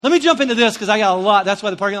Let me jump into this because I got a lot. That's why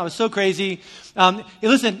the parking lot was so crazy.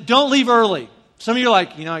 Listen, don't leave early. Some of you are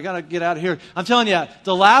like, I got to get out of here. I'm telling you,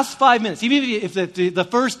 the last 5 minutes, even if the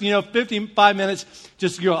first, 55 minutes,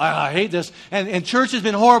 just you go, I hate this. And church has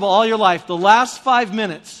been horrible all your life. The last 5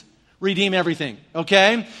 minutes redeem everything.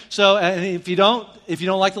 Okay? So, and if you don't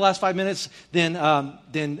like the last 5 minutes, then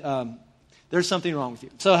there's something wrong with you.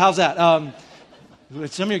 So how's that?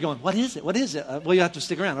 Some of you are going, what is it? What is it? Well, you have to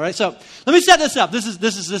stick around, all right? So let me set this up. This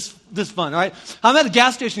is fun, all right? I'm at a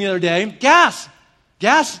gas station the other day.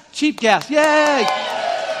 Gas, cheap gas, yay!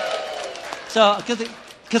 So,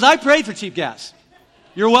 because I prayed for cheap gas.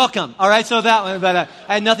 You're welcome, all right? So that one, but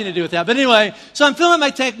I had nothing to do with that. But anyway, so I'm filling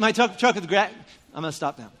my truck with gas. I'm going to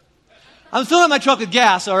stop now. I'm filling my truck with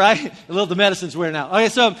gas, all right? The medicine's wearing out. Okay,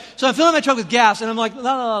 so I'm filling my truck with gas, and I'm like, la,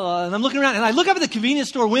 la, la, and I'm looking around, and I look up at the convenience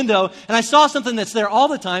store window, and I saw something that's there all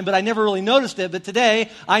the time, but I never really noticed it. But today,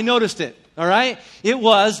 I noticed it, all right? It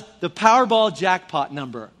was the Powerball jackpot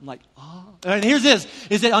number. I'm like, oh. And here's this,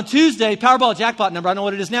 is that on Tuesday, Powerball jackpot number, I don't know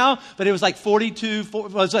what it is now, but it was like $40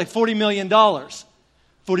 million.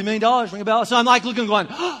 $40 million, ring a bell? So I'm like looking and going,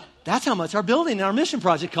 oh, that's how much our building and our mission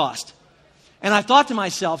project cost. And I thought to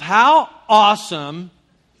myself, how awesome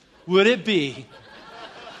would it be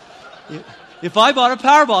if I bought a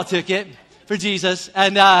Powerball ticket for Jesus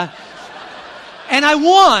and I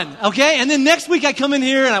won, okay? And then next week I come in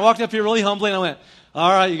here and I walked up here really humbly and I went,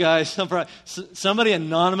 all right, you guys, somebody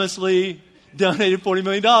anonymously donated $40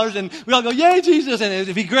 million and we all go, yay, Jesus, and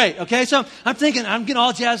it'd be great, okay? So I'm thinking, I'm getting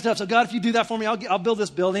all jazzed up. So God, if you do that for me, I'll build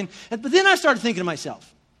this building. But then I started thinking to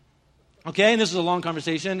myself, okay, and this is a long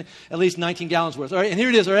conversation, at least 19 gallons worth. All right, and here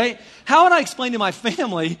it is, all right? How would I explain to my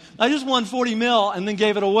family, I just won 40 mil and then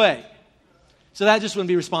gave it away? So that just wouldn't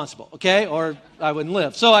be responsible, okay? Or I wouldn't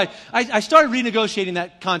live. So I started renegotiating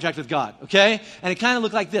that contract with God, okay? And it kind of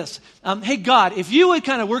looked like this. Hey, God, if you would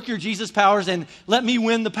kind of work your Jesus powers and let me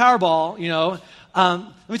win the Powerball,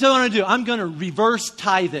 let me tell you what I'm going to do. I'm going to reverse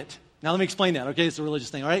tithe it. Now, let me explain that, okay? It's a religious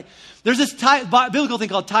thing, all right? There's this biblical thing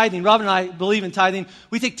called tithing. Robin and I believe in tithing.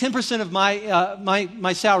 We take 10% of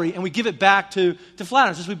my salary and we give it back to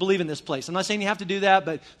flatirons, as we believe in this place. I'm not saying you have to do that,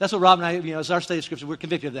 but that's what Robin and I, it's our study of Scripture. We're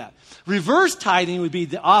convicted of that. Reverse tithing would be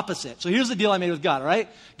the opposite. So here's the deal I made with God, all right?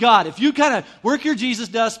 God, if you kind of work your Jesus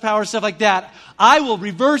dust power, stuff like that, I will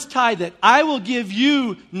reverse tithe it. I will give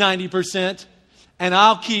you 90% and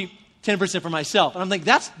I'll keep 10% for myself. And I'm like,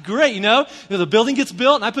 that's great, The building gets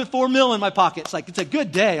built and I put $4 million in my pocket. It's like, it's a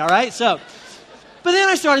good day, all right? So, but then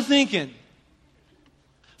I started thinking,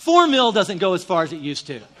 $4 million doesn't go as far as it used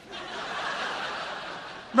to.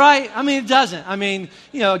 Right? I mean, it doesn't. I mean,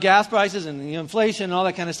 gas prices and inflation and all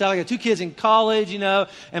that kind of stuff. I got 2 kids in college,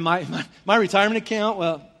 and my retirement account,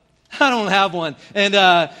 well, I don't have one. And,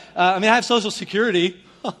 I have Social Security.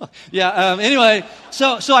 Yeah, anyway,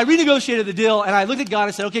 so I renegotiated the deal and I looked at God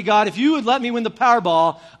and said, okay, God, if you would let me win the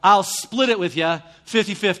Powerball, I'll split it with you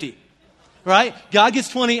 50-50. Right? God gets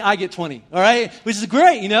 20, I get 20. All right? Which is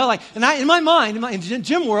great, and in my mind, in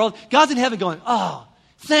Jim world, God's in heaven going, oh,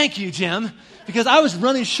 thank you, Jim, because I was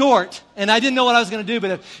running short and I didn't know what I was going to do,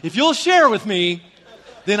 but if you'll share with me,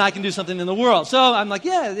 then I can do something in the world. So I'm like,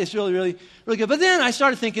 yeah, it's really, really, really good. But then I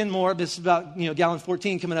started thinking more, this is about, gallon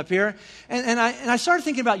 14 coming up here. And I started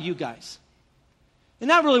thinking about you guys.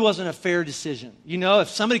 And that really wasn't a fair decision. If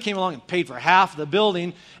somebody came along and paid for half the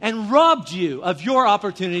building and robbed you of your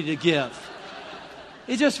opportunity to give,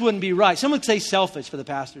 it just wouldn't be right. Some would say selfish for the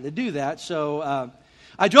pastor to do that. So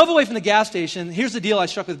I drove away from the gas station. Here's the deal I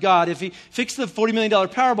struck with God. If he fixed the $40 million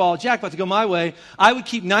Powerball jackpot to go my way, I would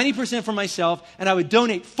keep 90% for myself, and I would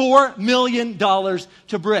donate $4 million to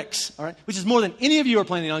BRiX, all right, which is more than any of you are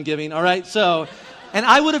planning on giving, all right? So, and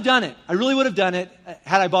I would have done it. I really would have done it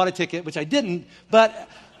had I bought a ticket, which I didn't. But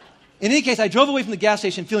in any case, I drove away from the gas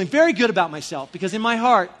station feeling very good about myself because in my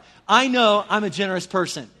heart, I know I'm a generous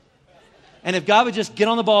person. And if God would just get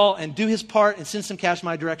on the ball and do his part and send some cash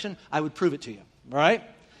my direction, I would prove it to you. All right?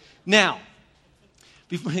 Now,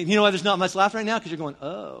 you know why there's not much laughter right now? Because you're going,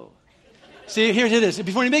 oh. See, here it is.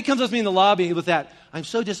 Before anybody comes up to me in the lobby with that, I'm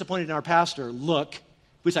so disappointed in our pastor, look,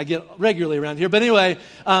 which I get regularly around here. But anyway,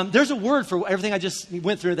 there's a word for everything I just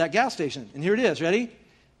went through at that gas station. And here it is. Ready?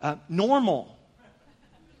 Normal.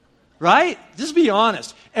 Right? Just be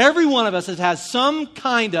honest. Every one of us has had some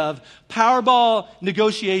kind of Powerball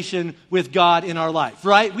negotiation with God in our life,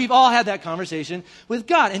 right? We've all had that conversation with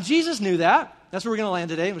God. And Jesus knew that. That's where we're going to land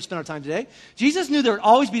today, and we'll spend our time today. Jesus knew there would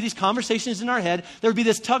always be these conversations in our head. There would be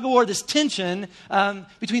this tug of war, this tension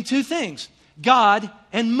between 2 things, God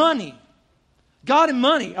and money. God and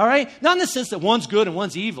money, all right? Not in the sense that one's good and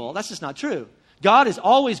one's evil. That's just not true. God is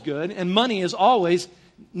always good, and money is always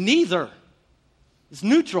neither. It's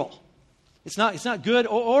neutral. It's not good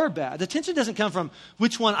or bad. The tension doesn't come from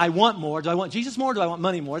which one I want more. Do I want Jesus more? Do I want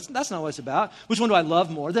money more? That's not what it's about. Which one do I love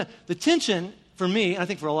more? The tension for me, and I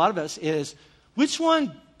think for a lot of us, is which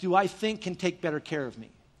one do I think can take better care of me?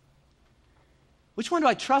 Which one do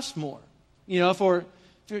I trust more? For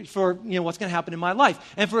what's going to happen in my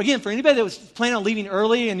life. And for anybody that was planning on leaving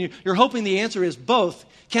early and you're hoping the answer is both,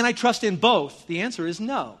 can I trust in both? The answer is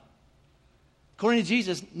no. According to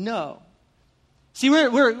Jesus, no. See,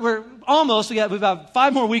 we're almost, we've got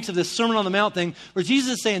 5 more weeks of this Sermon on the Mount thing where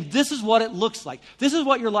Jesus is saying, this is what it looks like. This is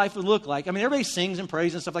what your life would look like. I mean, everybody sings and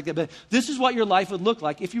prays and stuff like that, but this is what your life would look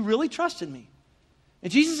like if you really trusted me.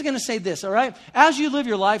 And Jesus is going to say this, all right? As you live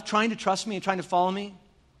your life trying to trust me and trying to follow me,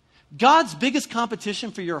 God's biggest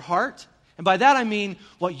competition for your heart, and by that I mean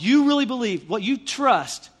what you really believe, what you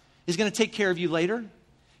trust is going to take care of you later.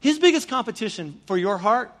 His biggest competition for your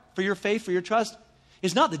heart, for your faith, for your trust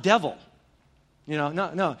is not the devil.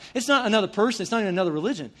 No. It's not another person. It's not even another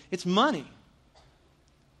religion. It's money.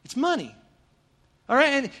 It's money. All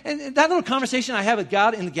right? And that little conversation I have with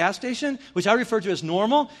God in the gas station, which I refer to as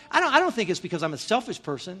normal, I don't think it's because I'm a selfish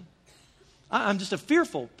person. I'm just a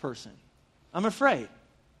fearful person. I'm afraid.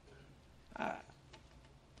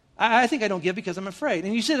 I think I don't give because I'm afraid.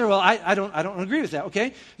 And you say, well, I don't agree with that.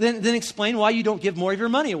 Okay, then explain why you don't give more of your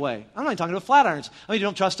money away. I'm not even talking about flatirons. I mean, you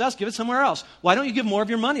don't trust us, give it somewhere else. Why don't you give more of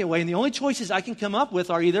your money away? And the only choices I can come up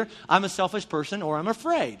with are either I'm a selfish person or I'm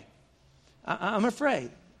afraid. I'm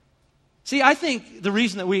afraid. See, I think the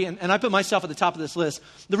reason that and I put myself at the top of this list,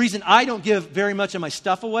 the reason I don't give very much of my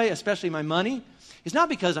stuff away, especially my money, is not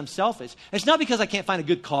because I'm selfish. It's not because I can't find a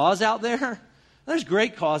good cause out there. There's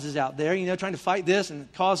great causes out there, trying to fight this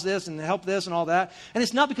and cause this and help this and all that. And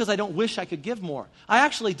it's not because I don't wish I could give more. I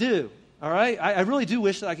actually do, all right? I really do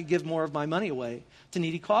wish that I could give more of my money away to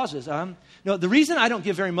needy causes. The reason I don't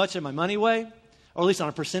give very much of my money away, or at least on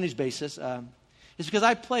a percentage basis, is because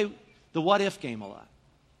I play the what-if game a lot.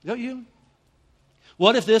 Don't you?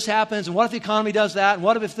 What if this happens? And what if the economy does that? And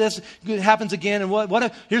what if this happens again? And what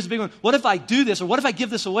if, here's the big one, what if I do this? Or what if I give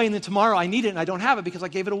this away and then tomorrow I need it and I don't have it because I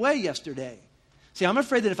gave it away yesterday? See, I'm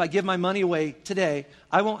afraid that if I give my money away today,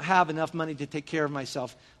 I won't have enough money to take care of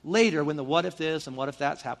myself later when the what if this and what if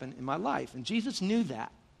that's happened in my life. And Jesus knew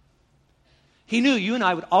that. He knew you and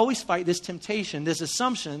I would always fight this temptation, this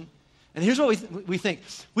assumption. And here's what we think.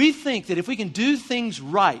 We think that if we can do things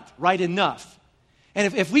right enough,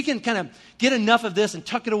 and if we can kind of get enough of this and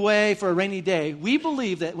tuck it away for a rainy day, we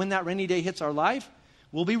believe that when that rainy day hits our life,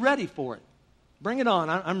 we'll be ready for it. Bring it on.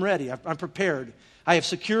 I'm ready. I'm prepared. I have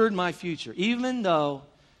secured my future, even though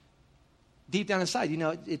deep down inside,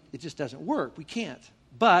 it just doesn't work. We can't.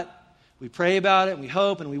 But we pray about it, and we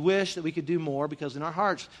hope, and we wish that we could do more because in our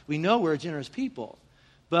hearts, we know we're a generous people.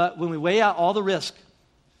 But when we weigh out all the risk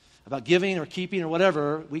about giving or keeping or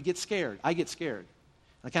whatever, we get scared. I get scared.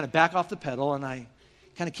 I kind of back off the pedal, and I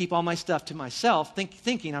kind of keep all my stuff to myself,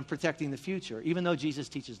 thinking I'm protecting the future, even though Jesus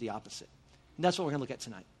teaches the opposite. And that's what we're going to look at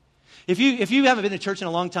tonight. If you haven't been to church in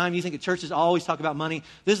a long time, you think that churches always talk about money,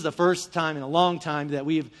 this is the first time in a long time that and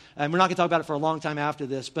we're not going to talk about it for a long time after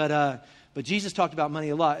this, but Jesus talked about money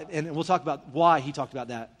a lot, and we'll talk about why he talked about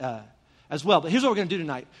that as well. But here's what we're going to do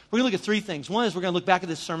tonight. We're going to look at 3 things. One is we're going to look back at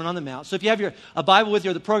this Sermon on the Mount. So if you have a Bible with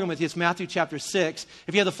you or the program with you, it's Matthew chapter 6.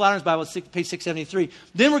 If you have the Flatirons Bible, it's page 673.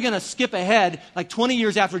 Then we're going to skip ahead like 20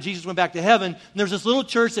 years after Jesus went back to heaven. And there's this little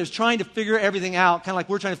church that's trying to figure everything out, kind of like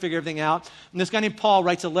we're trying to figure everything out. And this guy named Paul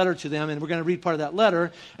writes a letter to them, and we're going to read part of that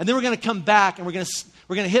letter. And then we're going to come back, and we're going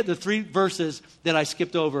to hit the 3 verses that I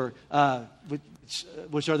skipped over,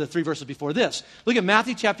 which are the 3 verses before this. Look at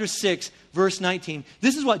Matthew chapter 6, verse 19.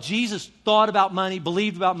 This is what Jesus thought about money,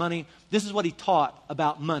 believed about money. This is what he taught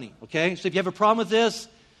about money, okay? So if you have a problem with this,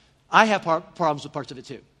 I have problems with parts of it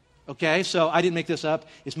too, okay? So I didn't make this up.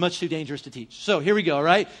 It's much too dangerous to teach. So here we go, all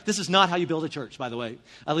right? This is not how you build a church, by the way,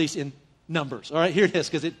 at least in numbers, all right? Here it is,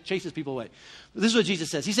 because it chases people away. This is what Jesus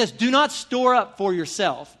says. He says, do not store up for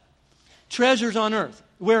yourself treasures on earth,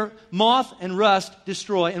 where moth and rust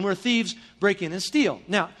destroy and where thieves break in and steal.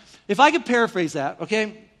 Now, if I could paraphrase that, okay,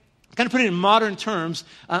 kind of put it in modern terms,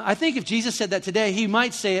 I think if Jesus said that today, he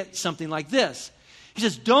might say it something like this. He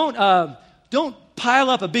says, don't pile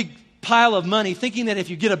up a big pile of money thinking that if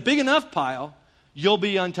you get a big enough pile, you'll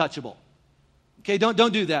be untouchable. Okay,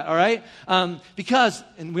 don't do that, all right? Because,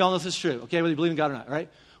 and we all know this is true, okay, whether you believe in God or not, all right?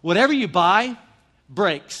 Whatever you buy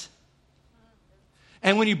breaks.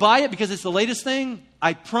 And when you buy it because it's the latest thing,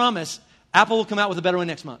 I promise Apple will come out with a better one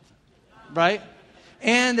next month, right?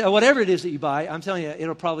 And whatever it is that you buy, I'm telling you,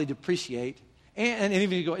 it'll probably depreciate. And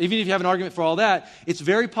even if you have an argument for all that, it's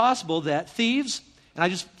very possible that thieves And I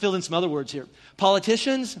just filled in some other words here.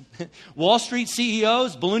 Politicians, Wall Street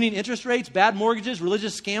CEOs, ballooning interest rates, bad mortgages,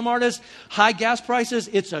 religious scam artists, high gas prices.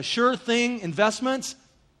 It's a sure thing. Investments,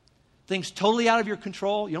 things totally out of your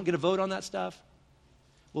control. You don't get a vote on that stuff.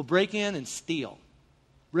 Will break in and steal,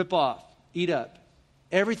 rip off, eat up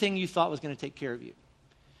everything you thought was going to take care of you.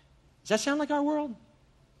 Does that sound like our world?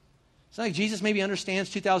 It's like Jesus maybe understands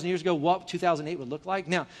 2,000 years ago what 2008 would look like.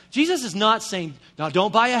 Now, Jesus is not saying, no,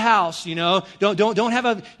 don't buy a house, don't have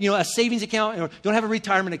a savings account or don't have a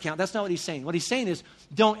retirement account. That's not what he's saying. What he's saying is,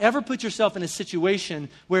 don't ever put yourself in a situation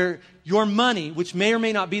where your money, which may or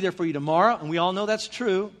may not be there for you tomorrow, and we all know that's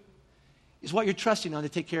true, is what you're trusting on to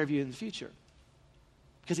take care of you in the future.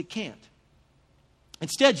 Because it can't.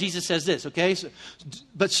 Instead, Jesus says this, okay?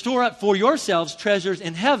 But store up for yourselves treasures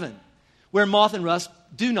in heaven, where moth and rust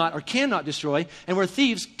do not or cannot destroy, and where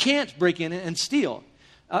thieves can't break in and steal.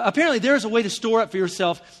 Apparently, there's a way to store up for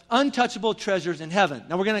yourself untouchable treasures in heaven.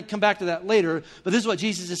 Now, we're going to come back to that later, but this is what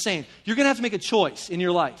Jesus is saying. You're going to have to make a choice in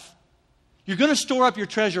your life. You're going to store up your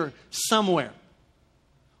treasure somewhere.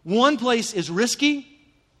 One place is risky,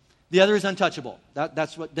 the other is untouchable.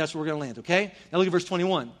 That's where we're going to land, okay? Now, look at verse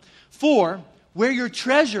 21. For where your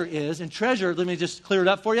treasure is, and treasure, let me just clear it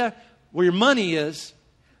up for you, where your money is,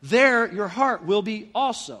 there your heart will be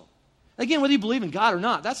also. Again, whether you believe in God or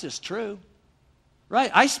not, that's just true. Right?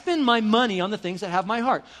 I spend my money on the things that have my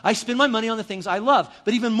heart. I spend my money on the things I love.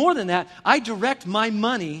 But even more than that, I direct my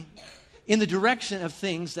money in the direction of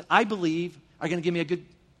things that I believe are going to give me a good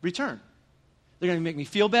return. They're going to make me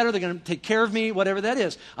feel better. They're going to take care of me, whatever that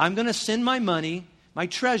is. I'm going to send my money, my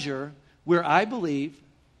treasure, where I believe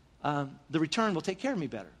the return will take care of me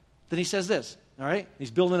better. Then he says this. All right? He's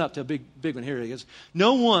building up to a big one. Here he is.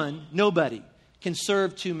 Nobody can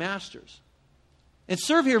serve two masters. And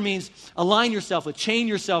serve here means align yourself with, chain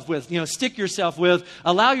yourself with, stick yourself with,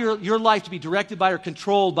 allow your life to be directed by or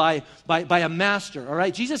controlled by a master. All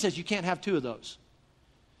right? Jesus says you can't have two of those.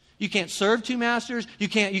 You can't serve two masters. You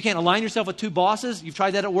can't align yourself with two bosses. You've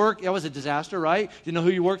tried that at work. That was a disaster, right? Didn't know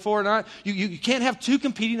who you worked for or not. You can't have two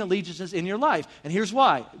competing allegiances in your life. And here's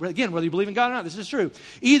why. Again, whether you believe in God or not, this is true.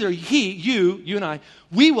 Either you and I,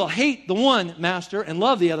 we will hate the one master and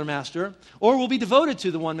love the other master, or we'll be devoted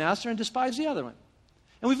to the one master and despise the other one.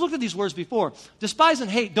 And we've looked at these words before. Despise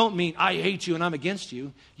and hate don't mean I hate you and I'm against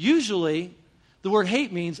you. Usually, the word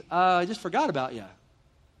hate means I just forgot about you.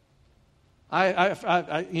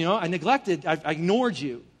 I neglected, I ignored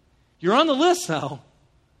you. You're on the list, though.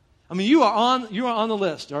 I mean, you are on the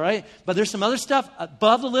list, all right? But there's some other stuff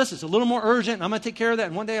above the list. It's a little more urgent, and I'm going to take care of that,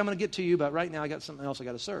 and one day I'm going to get to you, but right now I got something else I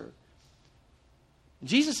got to serve. And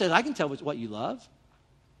Jesus says, I can tell what you love.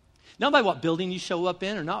 Not by what building you show up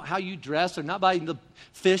in, or not how you dress, or not by the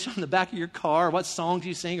fish on the back of your car, or what songs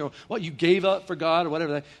you sing, or what you gave up for God, or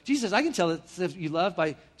whatever. Jesus says, I can tell that you love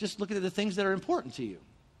by just looking at the things that are important to you.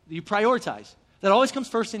 You prioritize. That always comes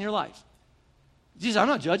first in your life. Jesus, I'm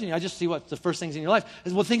not judging you. I just see what the first things in your life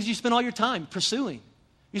is. Well, things you spend all your time pursuing.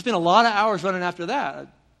 You spend a lot of hours running after that.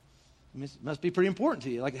 It must be pretty important to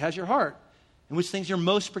you. Like it has your heart. And which things you're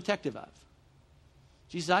most protective of.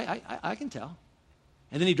 Jesus, I can tell.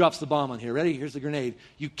 And then he drops the bomb on here. Ready? Here's the grenade.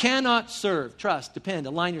 You cannot serve, trust, depend,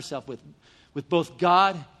 align yourself with both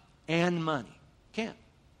God and money. Can't.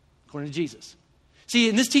 According to Jesus. See,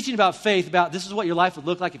 in this teaching about faith, about this is what your life would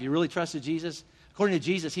look like if you really trusted Jesus, according to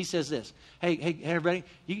Jesus, he says this. Hey, everybody,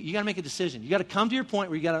 you got to make a decision. You got to come to your point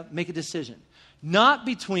where you got to make a decision. Not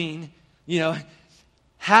between,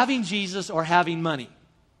 having Jesus or having money.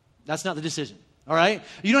 That's not the decision, all right?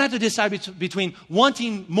 You don't have to decide between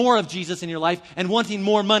wanting more of Jesus in your life and wanting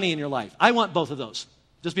more money in your life. I want both of those.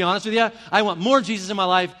 Just be honest with you. I want more Jesus in my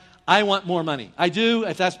life. I want more money. I do.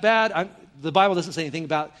 If that's bad, the Bible doesn't say anything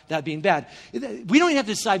about that being bad. We don't even have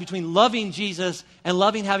to decide between loving Jesus and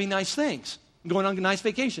loving having nice things, going on nice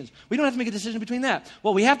vacations. We don't have to make a decision between that.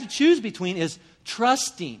 What we have to choose between is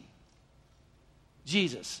trusting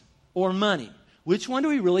Jesus or money. Which one do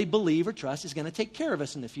we really believe or trust is going to take care of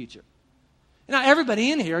us in the future? Now,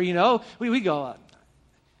 everybody in here, we go,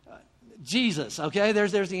 Jesus, okay,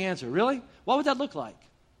 there's the answer. Really? What would that look like?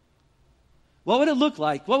 What would it look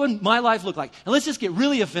like? What would my life look like? And let's just get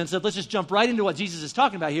really offensive. Let's just jump right into what Jesus is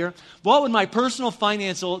talking about here. What would my personal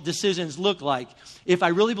financial decisions look like if I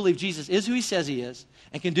really believe Jesus is who he says he is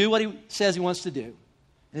and can do what he says he wants to do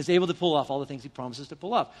and is able to pull off all the things he promises to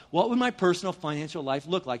pull off? What would my personal financial life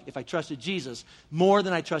look like if I trusted Jesus more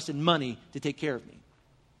than I trusted money to take care of me?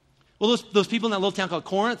 Well, those people in that little town called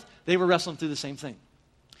Corinth, they were wrestling through the same thing.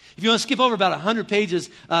 If you want to skip over about 100 pages,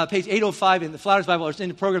 page 805 in the Flatirons Bible, or in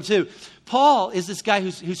the program too, Paul is this guy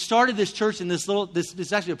who started this church in this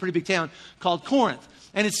is actually a pretty big town called Corinth.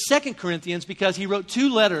 And it's 2 Corinthians because he wrote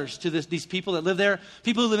 2 letters to these people that live there.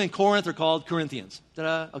 People who live in Corinth are called Corinthians.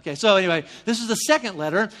 Ta-da. Okay, so anyway, this is the 2nd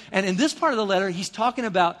letter. And in this part of the letter, he's talking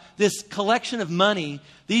about this collection of money.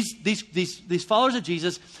 These followers of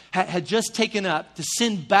Jesus had just taken up to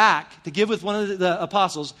send back, to give with one of the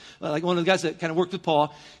apostles, like one of the guys that kind of worked with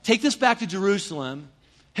Paul, take this back to Jerusalem,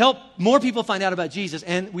 help more people find out about Jesus.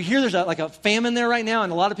 And we hear there's a famine there right now,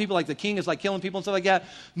 and a lot of people, like the king is like killing people and stuff like that.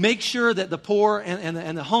 Make sure that the poor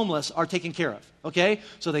and the homeless are taken care of, okay?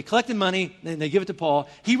 So they collected money, and they give it to Paul.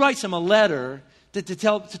 He writes them a letter to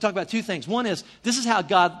talk about 2 things. One is, this is how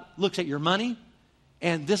God looks at your money,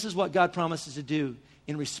 and this is what God promises to do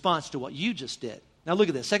in response to what you just did. Now look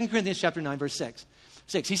at this, 2 Corinthians chapter 9, verse 6.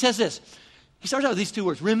 He says this. He starts out with these 2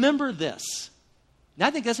 words, remember this. Now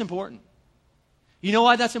I think that's important. You know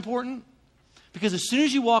why that's important? Because as soon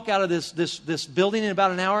as you walk out of this building in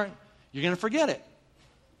about an hour, you're going to forget it.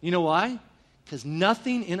 You know why? Because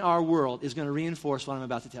nothing in our world is going to reinforce what I'm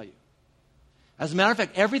about to tell you. As a matter of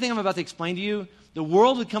fact, everything I'm about to explain to you, the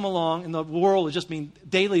world would come along, and the world would just mean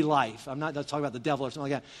daily life. I'm not talking about the devil or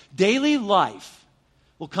something like that. Daily life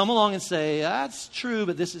will come along and say, that's true,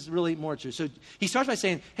 but this is really more true. So he starts by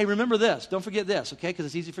saying, hey, remember this. Don't forget this, okay? Because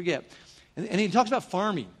it's easy to forget. And he talks about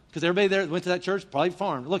farming. Because everybody there that went to that church probably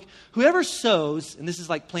farmed. Look, whoever sows, and this is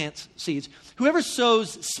like plants, seeds, whoever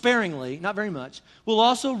sows sparingly, not very much, will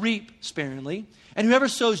also reap sparingly. And whoever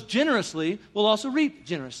sows generously will also reap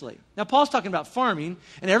generously. Now, Paul's talking about farming,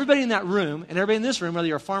 and everybody in that room, and everybody in this room, whether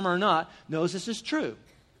you're a farmer or not, knows this is true.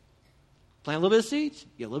 Plant a little bit of seeds,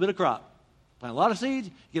 you get a little bit of crop. Plant a lot of seeds,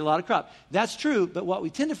 you get a lot of crop. That's true, but what we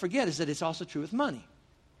tend to forget is that it's also true with money.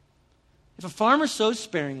 If a farmer sows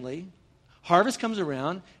sparingly, harvest comes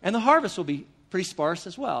around, and the harvest will be pretty sparse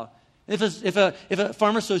as well. If a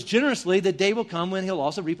farmer sows generously, the day will come when he'll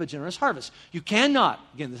also reap a generous harvest. You cannot,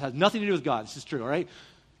 again, this has nothing to do with God. This is true, all right?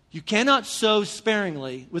 You cannot sow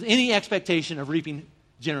sparingly with any expectation of reaping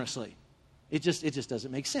generously. It just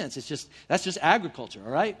doesn't make sense. That's just agriculture,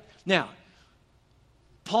 all right? Now,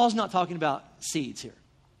 Paul's not talking about seeds here.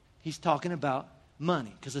 He's talking about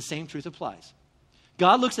money, because the same truth applies.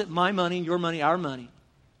 God looks at my money, your money, our money,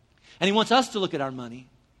 and he wants us to look at our money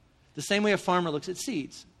the same way a farmer looks at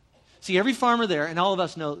seeds. See, every farmer there, and all of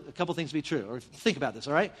us know a couple things to be true, or think about this,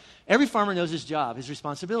 all right? Every farmer knows his job, his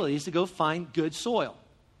responsibility is to go find good soil,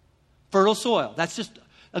 fertile soil. That's just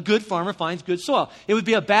a good farmer finds good soil. It would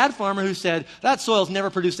be a bad farmer who said, that soil's never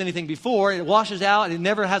produced anything before, it washes out, and it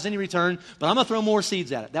never has any return, but I'm going to throw more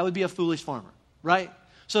seeds at it. That would be a foolish farmer, right?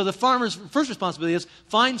 So the farmer's first responsibility is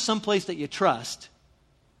find some place that you trust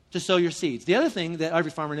to sow your seeds. The other thing that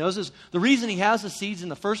every farmer knows is the reason he has the seeds in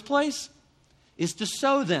the first place is to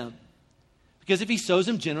sow them. Because if he sows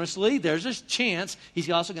them generously, there's a chance he's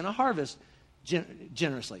also going to harvest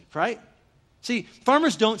generously, right? See,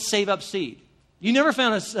 farmers don't save up seed. You never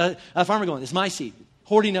found a farmer going, it's my seed,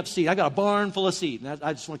 hoarding up seed. I got a barn full of seed, and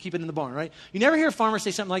I just want to keep it in the barn, right? You never hear a farmer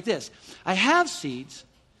say something like this. I have seeds,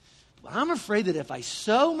 but I'm afraid that if I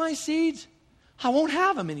sow my seeds, I won't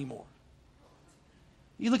have them anymore.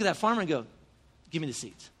 You look at that farmer and go, give me the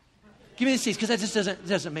seeds. Give me the seeds, because that just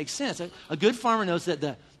doesn't make sense. A good farmer knows that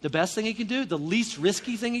the best thing he can do, the least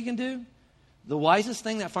risky thing he can do, the wisest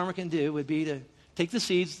thing that farmer can do would be to take the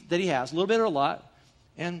seeds that he has, a little bit or a lot,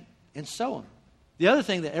 and sow them. The other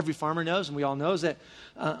thing that every farmer knows, and we all know, is that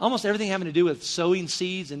almost everything having to do with sowing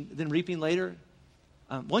seeds and then reaping later,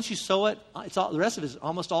 once you sow it, the rest of it is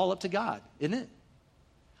almost all up to God, isn't it?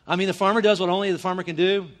 I mean, the farmer does what only the farmer can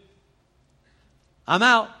do. I'm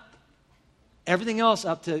out. Everything else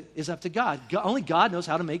is up to God. Only God knows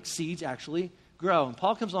how to make seeds actually grow. And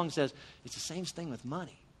Paul comes along and says, it's the same thing with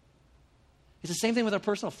money. It's the same thing with our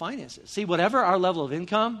personal finances. See, whatever our level of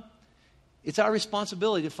income, it's our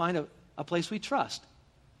responsibility to find a place we trust,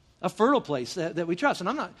 a fertile place that we trust. And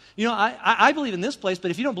I'm not, I believe in this place,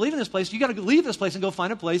 but if you don't believe in this place, you got to leave this place and go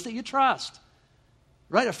find a place that you trust.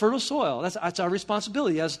 Right? A fertile soil. That's our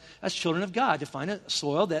responsibility as children of God, to find a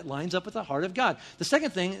soil that lines up with the heart of God. The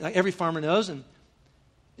second thing, like every farmer knows, and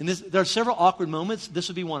there are several awkward moments, this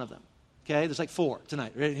would be one of them. Okay? There's like 4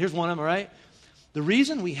 tonight. Right? Here's one of them, all right? The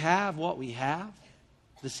reason we have what we have,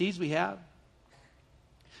 the seeds we have,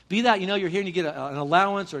 be that, you're here and you get an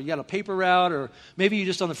allowance, or you got a paper route, or maybe you're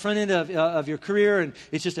just on the front end of your career and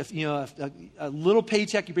it's just a little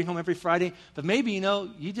paycheck you bring home every Friday. But maybe,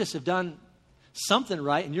 you just have done something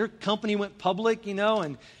right, and your company went public,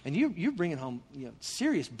 and you're bringing home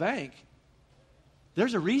serious bank.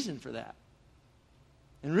 There's a reason for that.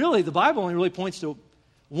 And really, the Bible only really points to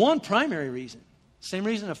One primary reason, same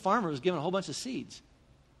reason a farmer was given a whole bunch of seeds,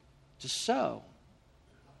 to sow.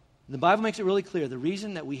 And the Bible makes it really clear. The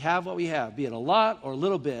reason that we have what we have, be it a lot or a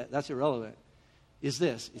little bit, that's irrelevant, is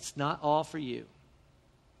this. It's not all for you.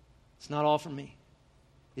 It's not all for me.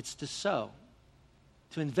 It's to sow,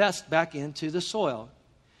 to invest back into the soil.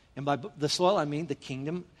 And by the soil, I mean the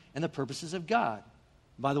kingdom and the purposes of God.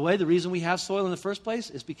 By the way, the reason we have soil in the first place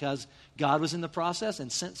is because God was in the process and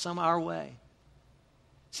sent some our way.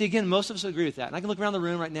 See, again, most of us agree with that. And I can look around the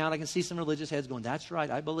room right now and I can see some religious heads going, that's right,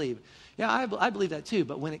 I believe. Yeah, I believe that too.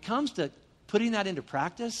 But when it comes to putting that into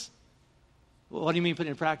practice, well, what do you mean putting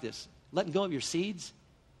it into practice? Letting go of your seeds?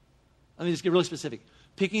 Let me just get really specific.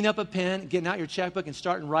 Picking up a pen, getting out your checkbook and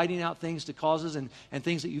starting writing out things to causes and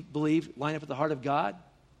things that you believe line up with the heart of God.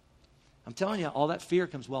 I'm telling you, all that fear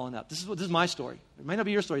comes welling up. This is my story. It might not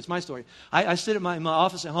be your story. It's my story. I sit in my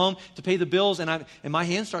office at home to pay the bills, and my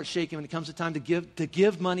hands start shaking when it comes to time to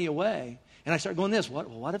give money away. And I start going this,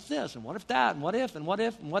 what if this, and what if that, and what if, and what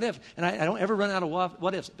if, and what if. And I don't ever run out of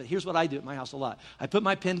what ifs. But here's what I do at my house a lot. I put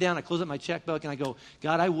my pen down, I close up my checkbook, and I go,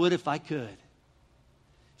 God, I would if I could.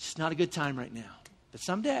 It's just not a good time right now. But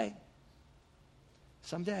someday,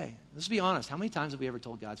 let's be honest, how many times have we ever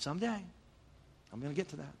told God, someday, I'm going to get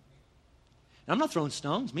to that. And I'm not throwing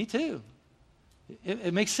stones, me too.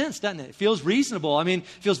 It makes sense, doesn't it? It feels reasonable. I mean, it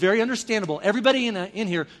feels very understandable. Everybody in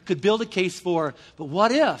here could build a case for, but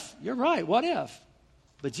what if? You're right, what if?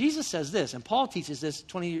 But Jesus says this, and Paul teaches this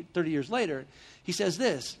 20, 30 years later. He says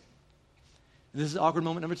this, and this is awkward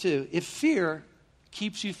moment number 2. If fear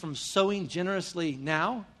keeps you from sowing generously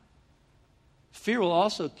now, fear will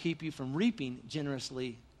also keep you from reaping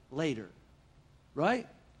generously later. Right?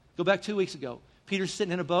 Go back 2 weeks ago. Peter's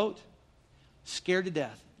sitting in a boat, scared to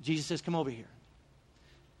death. Jesus says, come over here.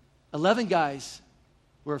 11 guys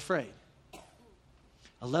were afraid.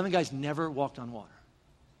 11 guys never walked on water.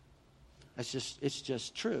 It's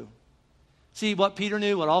just true. See, what Peter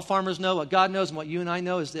knew, what all farmers know, what God knows, and what you and I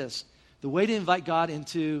know is this. The way to invite God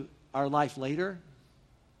into our life later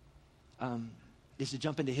is to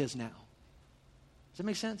jump into his now. Does that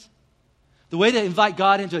make sense? The way to invite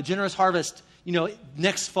God into a generous harvest,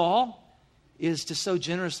 next fall is to sow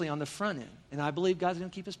generously on the front end. And I believe God's going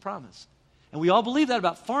to keep his promise. And we all believe that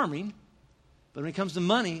about farming. But when it comes to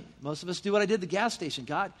money, most of us do what I did at the gas station.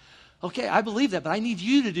 God, okay, I believe that, but I need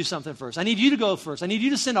you to do something first. I need you to go first. I need you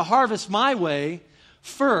to send a harvest my way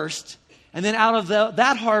first. And then out of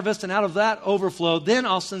that harvest and out of that overflow, then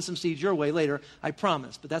I'll send some seeds your way later. I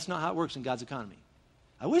promise. But that's not how it works in God's economy.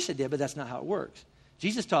 I wish it did, but that's not how it works.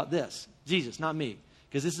 Jesus taught this. Jesus, not me.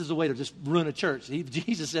 Because this is a way to just ruin a church.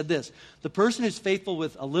 Jesus said this. The person who's faithful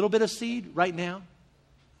with a little bit of seed right now,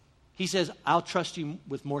 he says, I'll trust you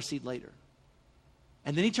with more seed later.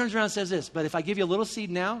 And then he turns around and says this, but if I give you a little seed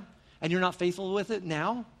now, and you're not faithful with it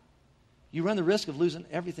now, you run the risk of losing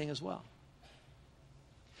everything as well.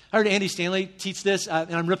 I heard Andy Stanley teach this,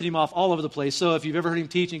 and I'm ripping him off all over the place. So if you've ever heard him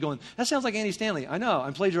teach and you're going, that sounds like Andy Stanley. I know,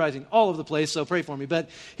 I'm plagiarizing all over the place, so pray for me. But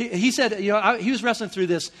he said, he was wrestling through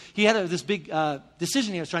this. He had this big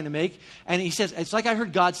decision he was trying to make. And he says, it's like I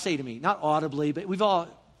heard God say to me, not audibly, but we've all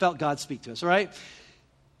felt God speak to us, all right?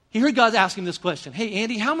 He heard God ask him this question. Hey,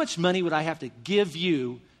 Andy, how much money would I have to give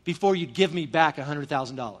you before you'd give me back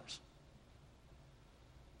 $100,000?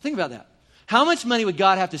 Think about that. How much money would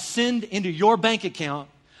God have to send into your bank account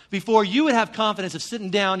before you would have confidence of sitting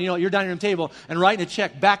down, at your dining room table and writing a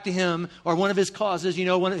check back to him or one of his causes,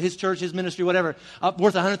 one of his church, his ministry, whatever,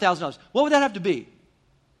 worth $100,000? What would that have to be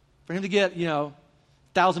for him to get, $1,000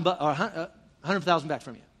 or $100,000 back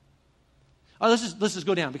from you? All right, let's just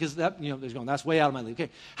go down because that's way out of my league.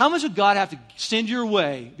 Okay, how much would God have to send your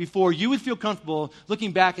way before you would feel comfortable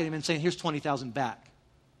looking back at him and saying, "Here's $20,000 back"?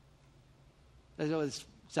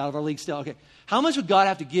 It's out of our league still. Okay, how much would God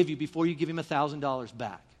have to give you before you give him $1,000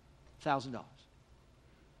 back? $1,000.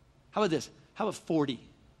 How about this? How about 40?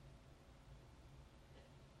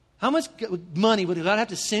 How much money would God have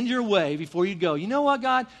to send your way before you go, you know what,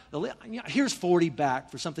 God? Here's 40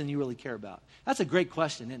 back for something you really care about. That's a great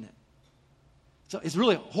question, isn't it? So it's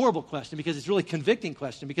really a horrible question because it's really a convicting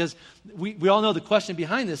question because we all know the question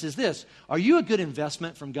behind this is this. Are you a good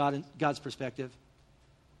investment from God's perspective?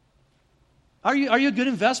 Are you a good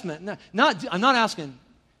investment? I'm not asking,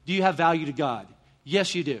 do you have value to God?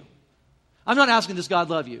 Yes, you do. I'm not asking, does God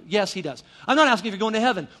love you? Yes, he does. I'm not asking if you're going to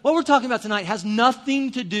heaven. What we're talking about tonight has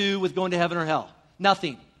nothing to do with going to heaven or hell.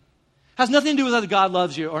 Nothing. Has nothing to do with whether God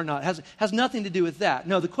loves you or not. Has nothing to do with that.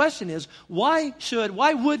 No, the question is, why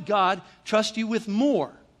would God trust you with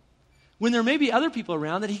more when there may be other people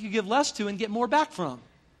around that he could give less to and get more back from?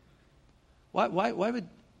 Why would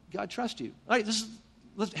God trust you? All right, this is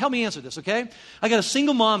help me answer this, okay? I got a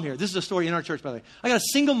single mom here. This is a story in our church, by the way. I got a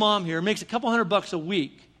single mom here, makes a couple $100 a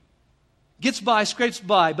week, gets by, scrapes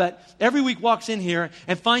by, but every week walks in here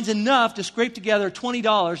and finds enough to scrape together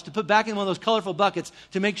 $20 to put back in one of those colorful buckets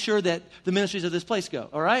to make sure that the ministries of this place go,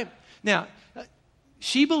 all right? Now,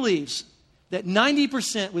 she believes that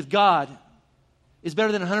 90% with God is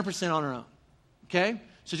better than 100% on her own, okay?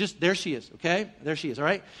 So just, there she is, okay? There she is, all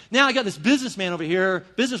right? Now I got this businessman over here,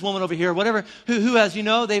 businesswoman over here, whatever, who has,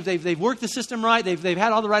 they've worked the system right, they've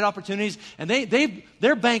had all the right opportunities, and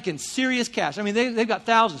they're banking serious cash. I mean, they've got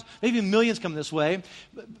thousands, maybe millions coming this way.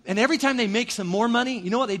 And every time they make some more money,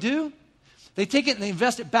 you know what they do? They take it and they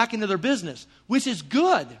invest it back into their business, which is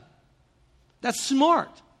good. That's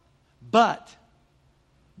smart. But,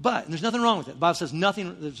 and there's nothing wrong with it. The Bible says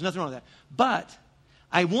there's nothing wrong with that. But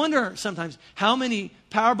I wonder sometimes how many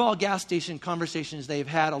Powerball gas station conversations they've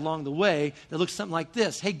had along the way that look something like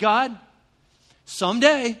this. Hey, God,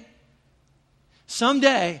 someday,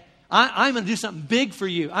 I'm going to do something big for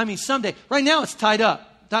you. I mean, someday. Right now, it's tied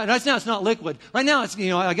up. Right now, it's not liquid. Right now, it's,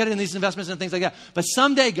 I got it in these investments and things like that. But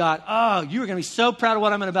someday, God, you are going to be so proud of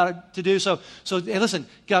what I'm about to do. So hey, listen,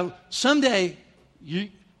 God, someday,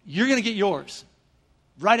 you're going to get yours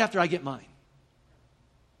right after I get mine.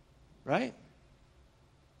 Right?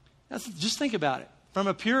 Just think about it. From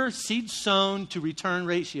a pure seed sown to return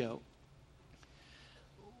ratio,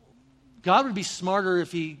 God would be smarter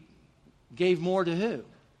if he gave more to who?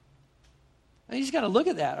 And you just got to look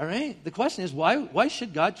at that, all right? The question is, why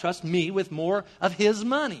should God trust me with more of his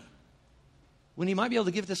money when he might be able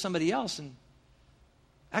to give it to somebody else and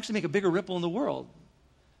actually make a bigger ripple in the world?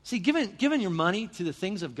 See, giving your money to the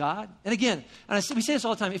things of God, and again, we say this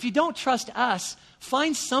all the time, if you don't trust us,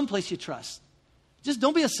 find someplace you trust. Just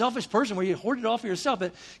don't be a selfish person where you hoard it all for yourself.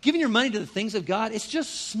 But giving your money to the things of God, it's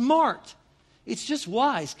just smart. It's just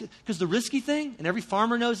wise. Because the risky thing, and every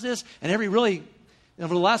farmer knows this, and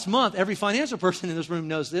over the last month, every financial person in this room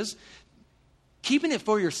knows this, keeping it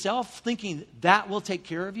for yourself, thinking that will take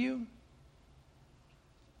care of you,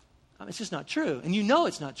 it's just not true. And you know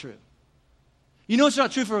it's not true. You know it's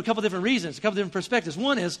not true for a couple different reasons, a couple different perspectives.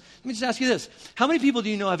 One is, let me just ask you this. How many people do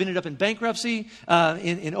you know have ended up in bankruptcy,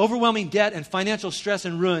 in overwhelming debt and financial stress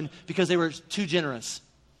and ruin because they were too generous?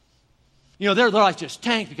 Their life just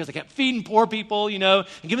tanked because they kept feeding poor people, and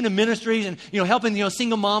giving them ministries and, helping,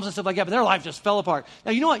 single moms and stuff like that. But their life just fell apart.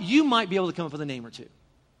 Now, you know what? You might be able to come up with a name or two.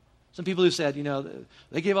 Some people who said,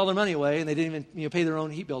 they gave all their money away and they didn't even, pay their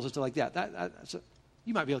own heat bills and stuff like that. So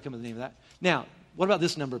you might be able to come up with a name of that. Now, what about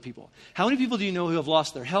this number of people? How many people do you know who have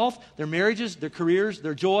lost their health, their marriages, their careers,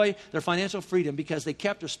 their joy, their financial freedom because they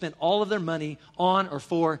kept or spent all of their money on or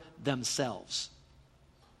for themselves?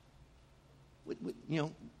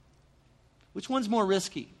 Which one's more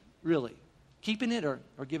risky, really? Keeping it or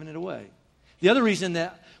giving it away? The other reason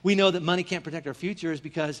that we know that money can't protect our future is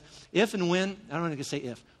because if and when, I don't want to say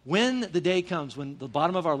if, when the day comes when the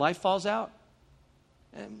bottom of our life falls out,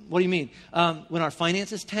 what do you mean? When our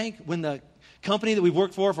finances tank, when the company that we've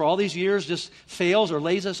worked for all these years just fails or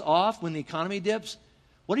lays us off, when the economy dips,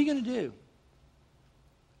 what are you going to do?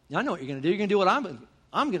 Now, I know what you're going to do. You're going to do what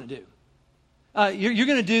I'm going to do. You're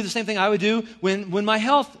going to do the same thing I would do when my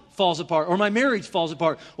health falls apart or my marriage falls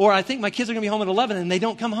apart or I think my kids are going to be home at 11 and they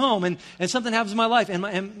don't come home and something happens in my life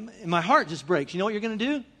and my heart just breaks. You know what you're going to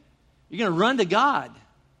do? You're going to run to God,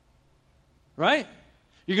 right?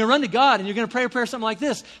 You're going to run to God and you're going to pray a prayer something like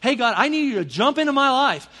this. Hey, God, I need you to jump into my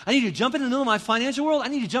life. I need you to jump in the middle of my financial world. I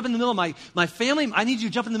need you to jump in the middle of my family. I need you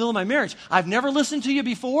to jump in the middle of my marriage. I've never listened to you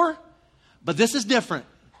before, but this is different.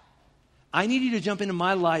 I need you to jump into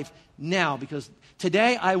my life now because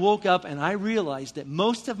today I woke up and I realized that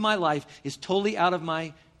most of my life is totally out of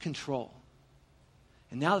my control.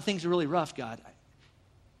 And now that things are really rough, God,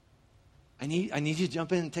 I need you to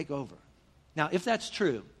jump in and take over. Now, if that's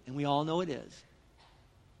true, and we all know it is,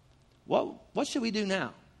 what should we do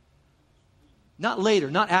now? Not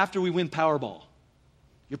later, not after we win Powerball.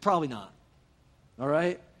 You're probably not. All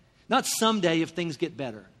right? Not someday if things get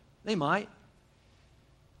better. They might.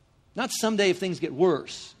 Not someday if things get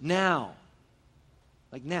worse. Now.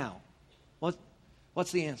 Like now.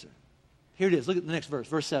 What's the answer? Here it is. Look at the next verse,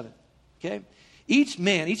 verse 7. Okay?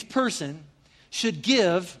 Each person should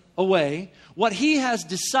give away what he has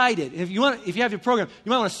decided. If you have your program, you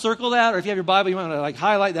might want to circle that, or if you have your Bible, you might want to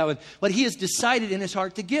highlight that one. What he has decided in his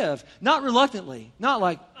heart to give, not reluctantly, not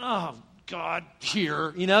like, oh God,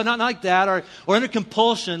 here, not like that, or under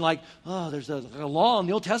compulsion, like, oh, there's a law in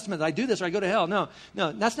the Old Testament that I do this or I go to hell. No,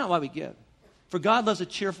 that's not why we give. For God loves a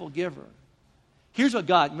cheerful giver. Here's what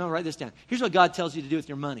God, write this down. Here's what God tells you to do with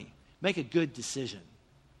your money. Make a good decision.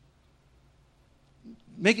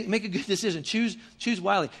 Make a good decision. Choose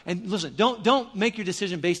wisely. And listen, don't make your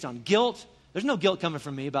decision based on guilt. There's no guilt coming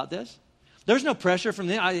from me about this. There's no pressure from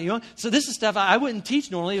them. So this is stuff I wouldn't teach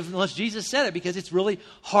normally unless Jesus said it, because it's really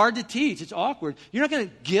hard to teach. It's awkward. You're not going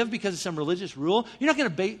to give because of some religious rule. You're not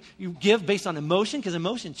going to give based on emotion, because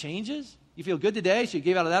emotion changes. You feel good today, so you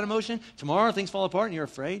gave out of that emotion. Tomorrow things fall apart and you're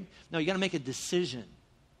afraid. No, you got to make a decision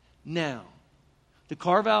now to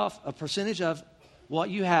carve out a percentage of what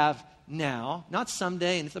you have now, not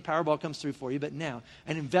someday, and if the Powerball comes through for you, but now,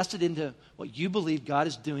 and invest it into what you believe God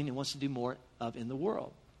is doing and wants to do more of in the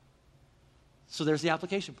world. So there's the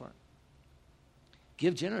application part.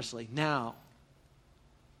 Give generously now.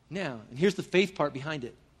 Now. And here's the faith part behind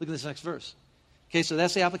it. Look at this next verse. Okay, so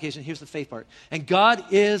that's the application. Here's the faith part. And God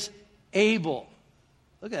is able.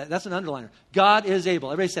 Look at that. That's an underliner. God is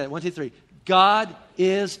able. Everybody say it. 1, 2, 3. God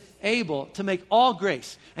is able to make all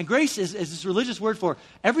grace. And grace is this religious word for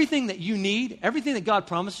everything that you need, everything that God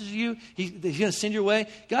promises you, He's going to send your way.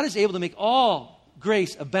 God is able to make all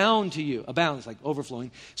grace abound to you. Abound is like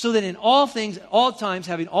overflowing. So that in all things, at all times,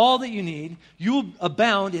 having all that you need, you will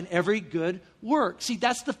abound in every good work. See,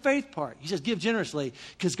 that's the faith part. He says, give generously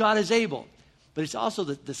because God is able. But it's also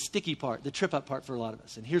the sticky part, the trip up part for a lot of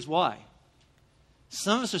us. And here's why.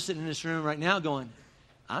 Some of us are sitting in this room right now going,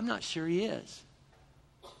 I'm not sure He is.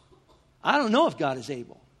 I don't know if God is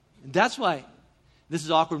able. And that's why this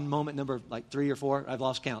is awkward moment number like 3 or 4. I've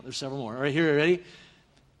lost count. There's several more. All right, here, ready?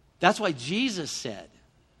 That's why Jesus said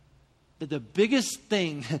that the biggest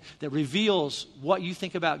thing that reveals what you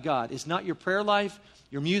think about God is not your prayer life,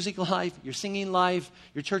 your music life, your singing life,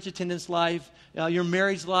 your church attendance life, your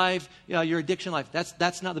marriage life, your addiction life.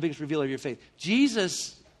 That's not the biggest revealer of your faith.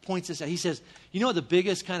 Jesus points this out. He says, you know what the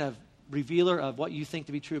biggest kind of revealer of what you think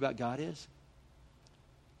to be true about God is?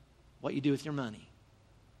 What you do with your money.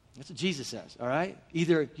 That's what Jesus says, all right?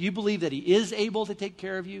 Either you believe that He is able to take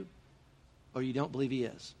care of you, or you don't believe He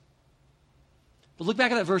is. But look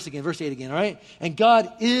back at that verse again, verse 8 again, all right? And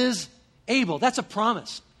God is able. That's a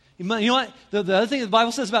promise. You know what? The other thing the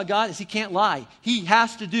Bible says about God is He can't lie. He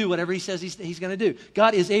has to do whatever He says He's going to do.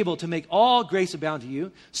 God is able to make all grace abound to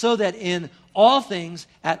you, so that in all things,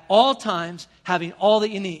 at all times, having all that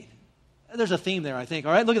you need. There's a theme there, I think.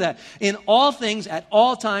 All right, look at that. In all things, at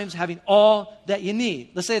all times, having all that you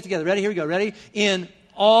need. Let's say it together. Ready? Here we go. Ready? In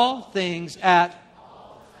all things, at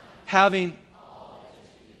having,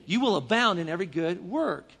 you will abound in every good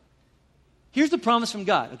work. Here's the promise from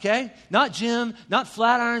God, okay? Not Jim, not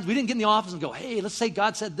flatirons. We didn't get in the office and go, hey, let's say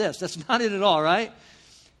God said this. That's not it at all, right?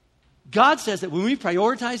 God says that when we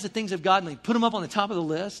prioritize the things of God and we put them up on the top of the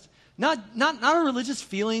list, not our religious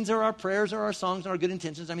feelings or our prayers or our songs or our good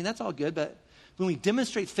intentions. I mean, that's all good. But when we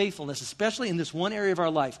demonstrate faithfulness, especially in this one area of our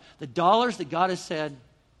life, the dollars that God has said,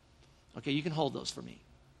 okay, you can hold those for me.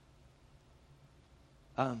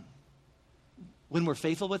 When we're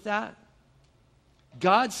faithful with that,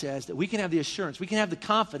 God says that we can have the assurance, we can have the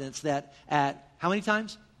confidence that at how many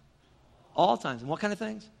times? All times. And what kind of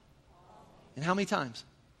things? And how many times?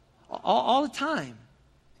 All the time.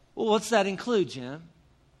 Well, what's that include, Jim?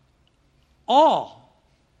 All.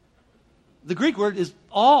 The Greek word is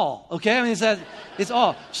all, okay? I mean, it's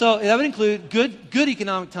all. So that would include good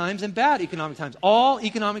economic times and bad economic times. All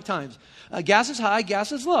economic times. Gas is high,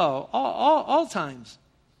 gas is low. All times.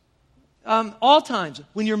 All times.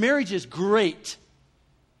 When your marriage is great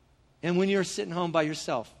and when you're sitting home by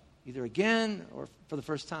yourself, either again or for the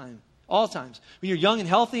first time. All times. When you're young and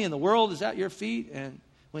healthy and the world is at your feet and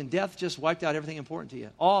when death just wiped out everything important to you.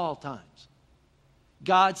 All times.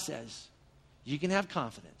 God says, you can have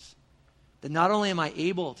confidence that not only am I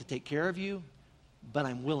able to take care of you, but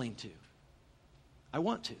I'm willing to. I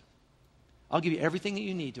want to. I'll give you everything that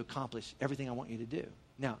you need to accomplish everything I want you to do.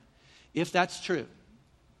 Now, if that's true,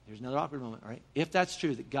 here's another awkward moment, all right? If that's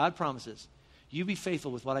true, that God promises, you be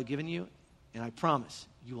faithful with what I've given you, and I promise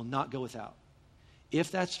you will not go without.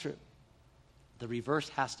 If that's true, the reverse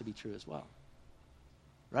has to be true as well.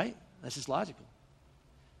 Right? That's just logical.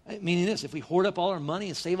 Meaning this, if we hoard up all our money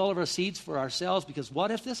and save all of our seeds for ourselves, because what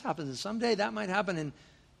if this happens? And someday that might happen. And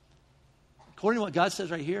according to what God says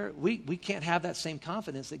right here, we can't have that same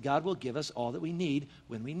confidence that God will give us all that we need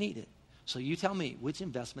when we need it. So you tell me, which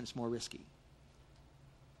investment is more risky?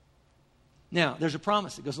 Now, there's a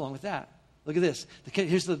promise that goes along with that. Look at this.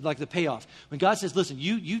 Here's the payoff. When God says, listen,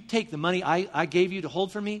 you take the money I gave you to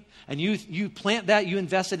hold for me, and you plant that, you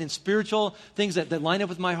invest it in spiritual things that line up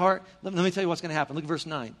with my heart. Let me tell you what's going to happen. Look at verse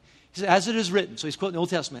 9. He says, as it is written, so he's quoting the Old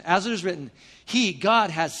Testament, as it is written, God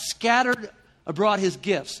has scattered abroad his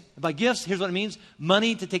gifts. And by gifts, here's what it means,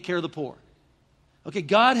 money to take care of the poor. Okay,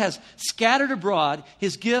 God has scattered abroad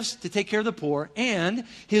his gifts to take care of the poor and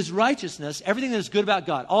his righteousness, everything that is good about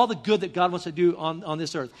God, all the good that God wants to do on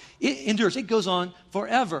this earth. It endures. It goes on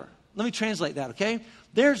forever. Let me translate that, okay?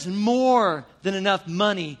 There's more than enough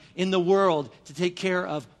money in the world to take care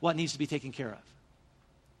of what needs to be taken care of.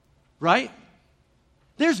 Right?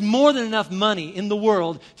 There's more than enough money in the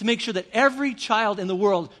world to make sure that every child in the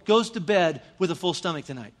world goes to bed with a full stomach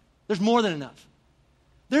tonight. There's more than enough.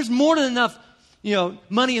 There's more than enough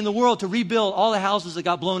money in the world to rebuild all the houses that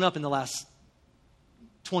got blown up in the last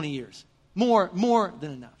 20 years. More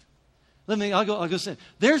than enough. I'll go say,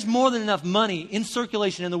 there's more than enough money in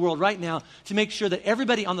circulation in the world right now to make sure that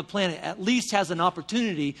everybody on the planet at least has an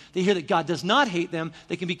opportunity to hear that God does not hate them.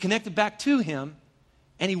 They can be connected back to him,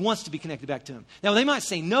 and he wants to be connected back to him. Now, they might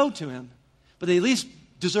say no to him, but they at least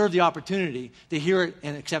deserve the opportunity to hear it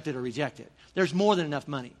and accept it or reject it. There's more than enough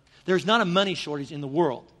money. There's not a money shortage in the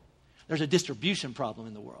world. There's a distribution problem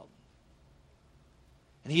in the world.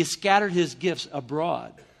 And he has scattered his gifts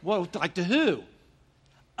abroad. Well, like to who?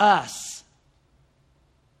 Us.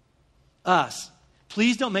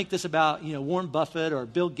 Please don't make this about, Warren Buffett or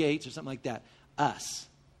Bill Gates or something like that. Us.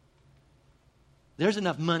 There's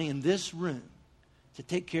enough money in this room to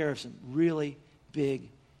take care of some really big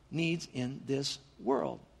needs in this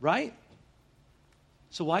world, right?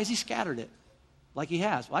 So why has he scattered it like he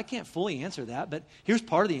has? Well, I can't fully answer that, but here's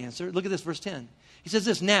part of the answer. Look at this, verse 10. He says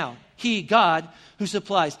this, now, he, God, who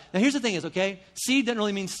supplies. Now, here's the thing is, okay, seed doesn't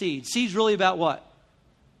really mean seed. Seed's really about what?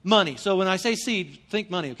 Money. So when I say seed, think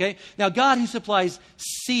money, okay? Now, God who supplies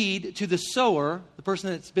seed to the sower, the person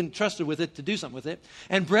that's been trusted with it to do something with it,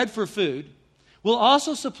 and bread for food, will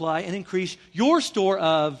also supply and increase your store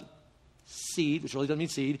of seed, which really doesn't mean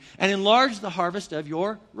seed, and enlarge the harvest of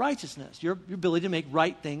your righteousness, your ability to make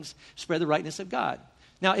right things, spread the rightness of God.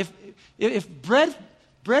 Now, if bread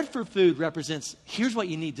for food represents, here's what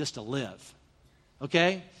you need just to live,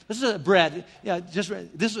 okay? This is bread. Yeah,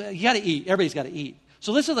 you got to eat. Everybody's got to eat.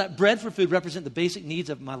 So let's let bread for food represent the basic needs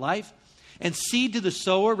of my life, and seed to the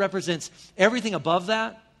sower represents everything above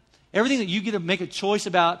that. Everything that you get to make a choice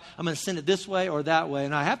about, I'm going to send it this way or that way.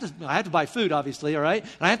 And I have to buy food, obviously, all right?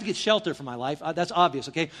 And I have to get shelter for my life. That's obvious,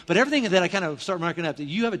 okay? But everything that I kind of start marking up that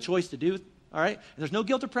you have a choice to do, all right? And there's no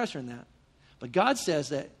guilt or pressure in that. But God says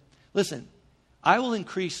that, listen, I will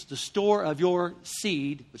increase the store of your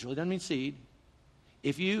seed, which really doesn't mean seed,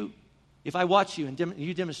 if I watch you and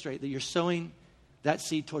you demonstrate that you're sowing that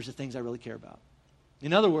seed towards the things I really care about.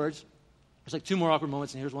 In other words, there's like two more awkward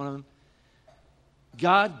moments, and here's one of them.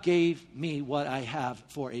 God gave me what I have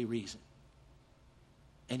for a reason.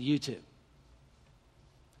 And you too.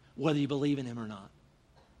 Whether you believe in him or not.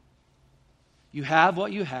 You have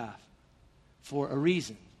what you have for a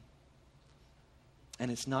reason. And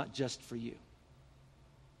it's not just for you.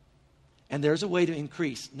 And there's a way to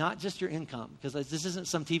increase, not just your income, because this isn't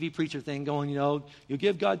some TV preacher thing going, you'll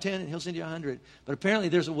give God 10 and he'll send you 100. But apparently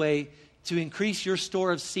there's a way to increase your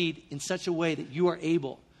store of seed in such a way that you are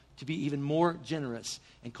able to be even more generous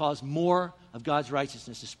and cause more of God's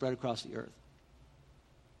righteousness to spread across the earth.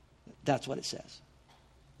 That's what it says.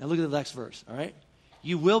 Now look at the next verse, all right?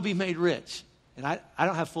 You will be made rich. And I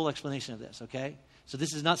don't have full explanation of this, okay? So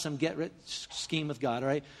this is not some get-rich scheme with God, all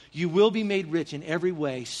right? You will be made rich in every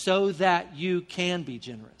way so that you can be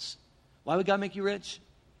generous. Why would God make you rich?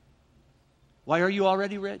 Why are you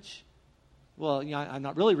already rich? Well, I'm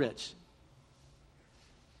not really rich.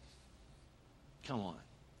 Come on.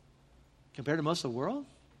 Compared to most of the world,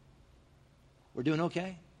 we're doing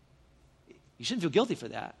okay. You shouldn't feel guilty for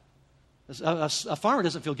that. A farmer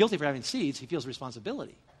doesn't feel guilty for having seeds. He feels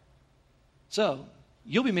responsibility. So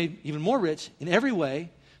you'll be made even more rich in every way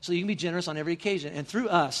so you can be generous on every occasion. And through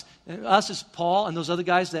us is Paul and those other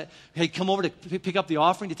guys that had come over to pick up the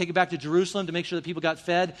offering, to take it back to Jerusalem, to make sure that people got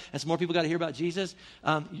fed and some more people got to hear about Jesus.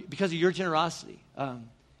 Because of your generosity,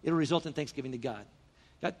 it'll result in thanksgiving to God.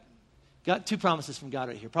 Got two promises from God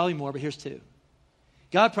right here. Probably more, but here's two.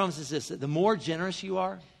 God promises this, that the more generous you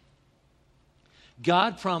are,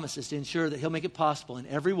 God promises to ensure that he'll make it possible in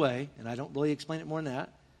every way, and I don't really explain it more than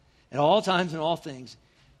that, at all times and all things,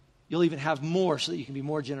 you'll even have more so that you can be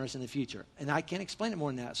more generous in the future. And I can't explain it more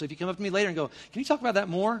than that. So if you come up to me later and go, can you talk about that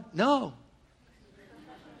more? No.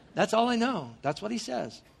 That's all I know. That's what he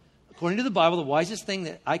says. According to the Bible, the wisest thing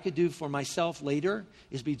that I could do for myself later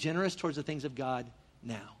is be generous towards the things of God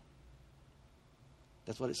now.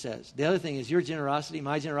 That's what it says. The other thing is your generosity,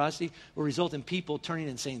 my generosity, will result in people turning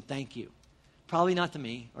and saying thank you. Probably not to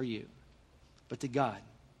me or you, but to God.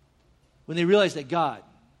 When they realize that God,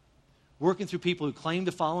 working through people who claim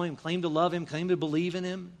to follow him, claim to love him, claim to believe in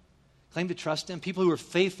him, claim to trust him, people who are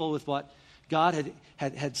faithful with what God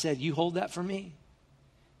had said, you hold that for me.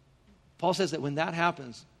 Paul says that when that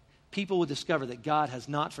happens, people will discover that God has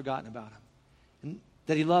not forgotten about them, and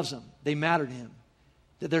that he loves them, they matter to him,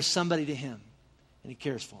 that there's somebody to him, and he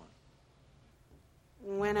cares for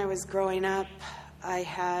them. When I was growing up, I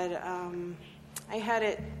had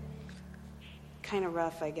it kind of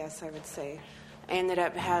rough, I guess I would say. I ended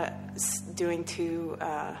up doing two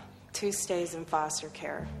stays in foster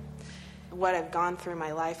care. What I've gone through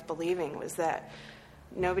my life believing was that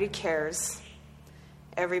nobody cares.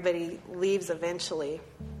 Everybody leaves eventually.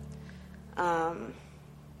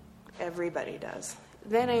 Everybody does.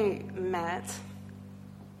 Then I met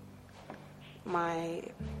my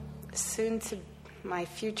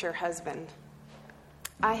future husband.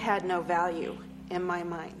 I had no value in my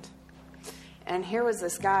mind. And here was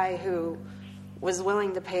this guy who was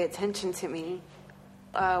willing to pay attention to me.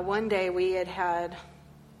 One day we had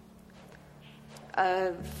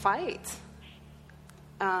a fight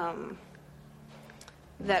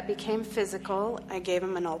that became physical. I gave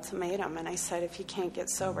him an ultimatum, and I said, if you can't get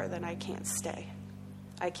sober, then I can't stay.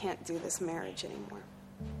 I can't do this marriage anymore.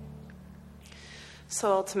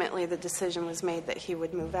 So ultimately the decision was made that he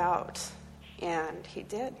would move out, and he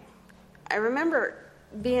did. I remember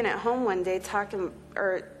being at home one day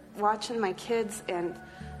watching my kids, and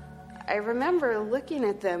I remember looking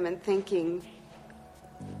at them and thinking,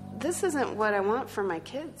 this isn't what I want for my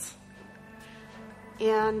kids.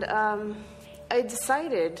 And I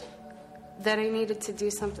decided that I needed to do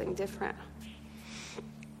something different.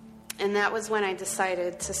 And that was when I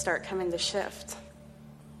decided to start coming to Shift.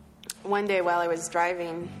 One day while I was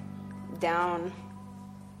driving down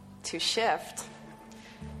to Shift,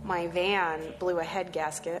 my van blew a head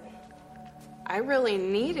gasket. I really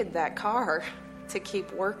needed that car to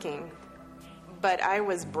keep working, but I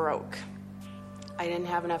was broke. I didn't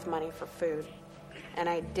have enough money for food, and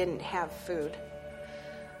I didn't have food.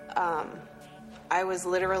 I was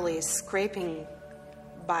literally scraping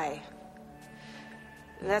by.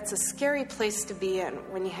 That's a scary place to be in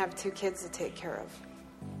when you have 2 kids to take care of.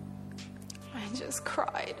 I just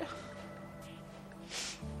cried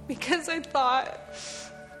because I thought,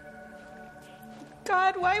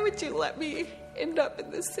 God, why would you let me end up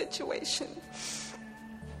in this situation?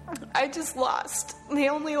 I just lost the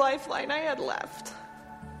only lifeline I had left.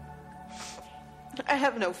 I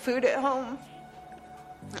have no food at home.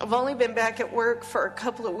 I've only been back at work for a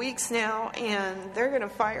couple of weeks now, and they're going to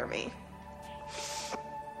fire me.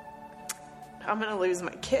 I'm going to lose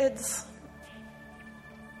my kids.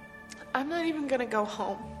 I'm not even going to go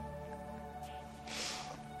home.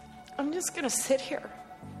 I'm just going to sit here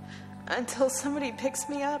until somebody picks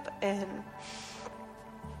me up and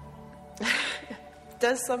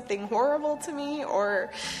does something horrible to me,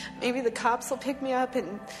 or maybe the cops will pick me up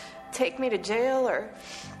and take me to jail, or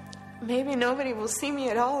maybe nobody will see me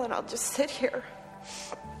at all and I'll just sit here.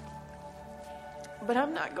 But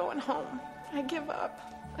I'm not going home. I give up.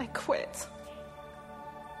 I quit.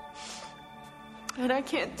 And I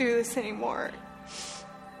can't do this anymore.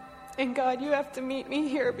 And God, you have to meet me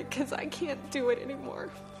here because I can't do it anymore.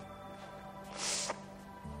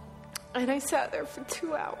 And I sat there for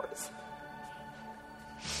 2 hours.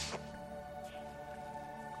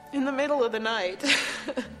 In the middle of the night.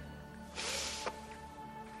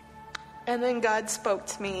 And then God spoke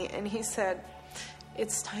to me and he said,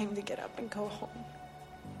 it's time to get up and go home.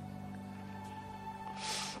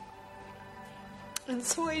 And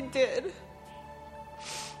so I did.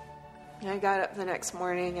 I got up the next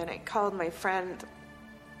morning and I called my friend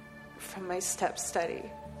from my step study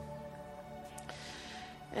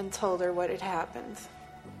and told her what had happened.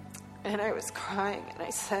 And I was crying and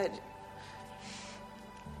I said,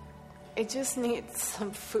 I just need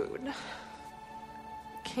some food.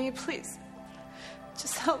 Can you please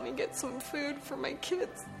just help me get some food for my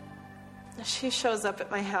kids? She shows up at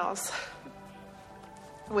my house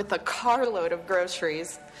with a carload of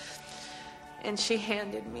groceries, and she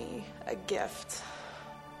handed me a gift.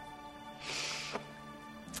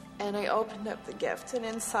 And I opened up the gift, and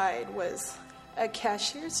inside was a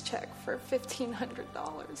cashier's check for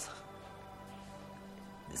 $1,500.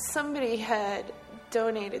 Somebody had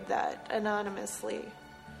donated that anonymously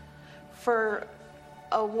for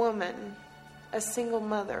a woman, a single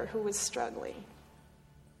mother who was struggling.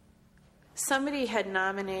 Somebody had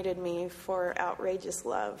nominated me for Outrageous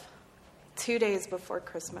Love 2 days before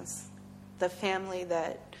Christmas. The family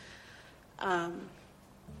that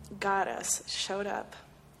got us showed up,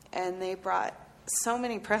 and they brought so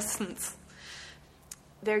many presents.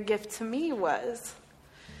 Their gift to me was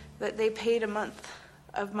that they paid a month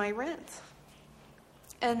of my rent.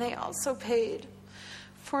 And they also paid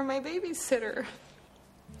for my babysitter.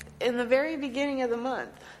 In the very beginning of the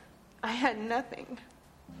month, I had nothing.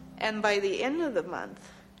 And by the end of the month,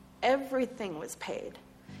 everything was paid.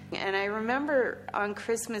 And I remember on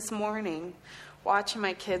Christmas morning watching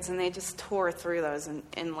my kids, and they just tore through those in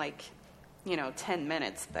 10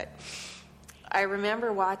 minutes. But I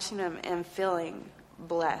remember watching them and feeling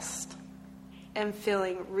blessed and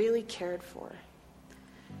feeling really cared for.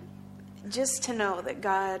 Just to know that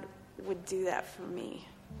God would do that for me.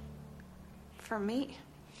 For me.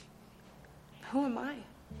 Who am I?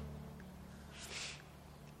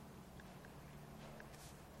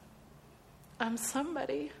 I'm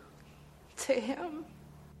somebody to him.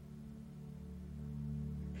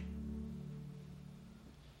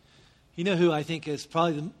 You know who I think is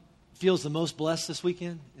probably feels the most blessed this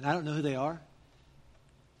weekend? And I don't know who they are.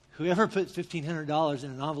 Whoever put $1,500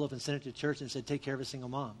 in an envelope and sent it to church and said, take care of a single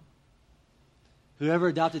mom. Whoever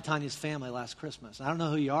adopted Tanya's family last Christmas. I don't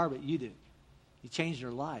know who you are, but you do. You changed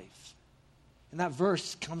your life. And that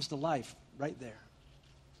verse comes to life right there.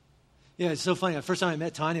 Yeah, it's so funny. The first time I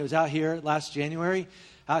met Tanya was out here last January.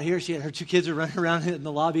 Out here, she had her two kids were running around in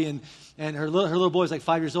the lobby, and her little boy was like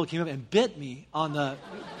 5 years old, came up and bit me on the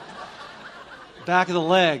back of the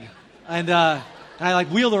leg. And I like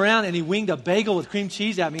wheeled around, and he winged a bagel with cream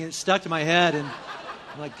cheese at me, and it stuck to my head. And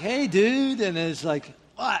I'm like, hey, dude. And it's like,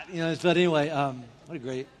 what? But anyway, what a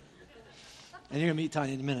great. And you're going to meet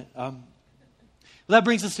Tanya in a minute. Well, that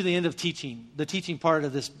brings us to the end of teaching, the teaching part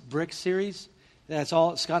of this BRiX series. That's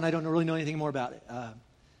all. Scott and I don't really know anything more about it.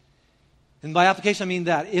 And by application, I mean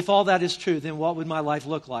that if all that is true, then what would my life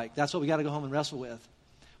look like? That's what we got to go home and wrestle with.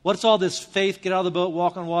 What's all this faith, get out of the boat,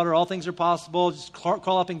 walk on water, all things are possible, just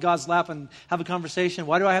crawl up in God's lap and have a conversation.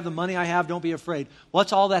 Why do I have the money I have? Don't be afraid.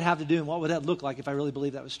 What's all that have to do, and what would that look like if I really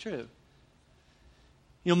believed that was true?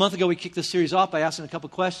 A month ago we kicked this series off by asking a couple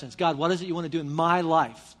questions. God, what is it you want to do in my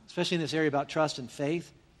life, especially in this area about trust and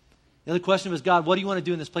faith? The other question was, God, what do you want to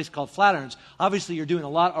do in this place called Flatirons? Obviously, you're doing a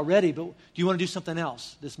lot already, but do you want to do something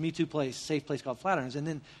else? This Me Too place, safe place called Flatirons. And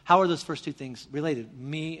then how are those first two things related,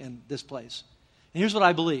 me and this place? And here's what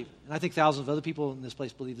I believe, and I think thousands of other people in this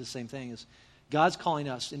place believe the same thing, is God's calling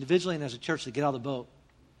us individually and as a church to get out of the boat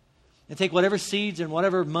and take whatever seeds and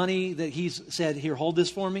whatever money that he's said, here, hold this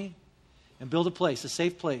for me, and build a place, a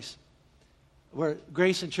safe place, where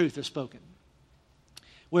grace and truth are spoken,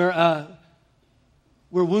 where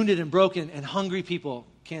wounded and broken and hungry people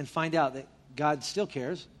can find out that God still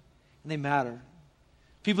cares and they matter.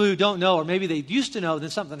 People who don't know, or maybe they used to know, then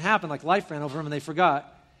something happened, like life ran over them and they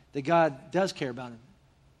forgot that God does care about them.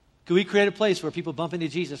 Could we create a place where people bump into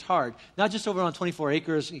Jesus hard? Not just over on 24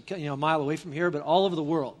 acres, a mile away from here, but all over the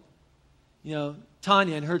world.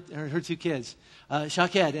 Tanya and her two kids,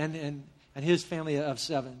 Shaked and his family of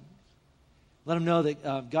 7. Let them know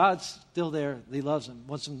that God's still there, that he loves them,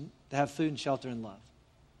 wants them to have food and shelter and love.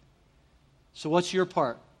 So what's your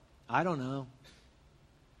part? I don't know.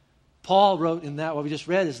 Paul wrote in that, what we just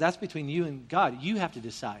read, is that's between you and God. You have to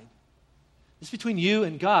decide. It's between you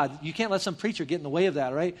and God. You can't let some preacher get in the way of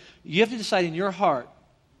that, right? You have to decide in your heart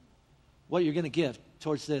what you're going to give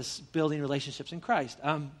towards this building relationships in Christ.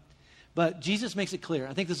 But Jesus makes it clear.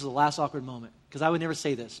 I think this is the last awkward moment, because I would never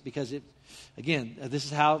say this, because this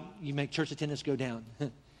is how you make church attendance go down.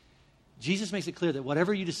 Jesus makes it clear that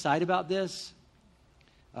whatever you decide about this,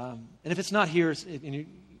 and if it's not here,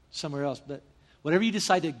 somewhere else, but whatever you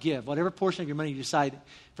decide to give, whatever portion of your money you decide,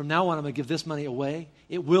 from now on I'm going to give this money away,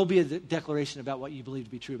 it will be a declaration about what you believe to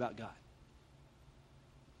be true about God.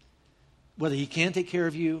 Whether he can take care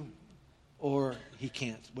of you or he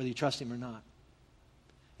can't, whether you trust him or not.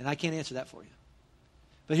 And I can't answer that for you.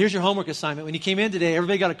 But here's your homework assignment. When you came in today,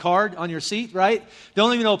 everybody got a card on your seat, right?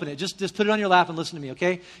 Don't even open it. Just put it on your lap and listen to me,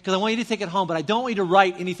 okay? Because I want you to take it home, but I don't want you to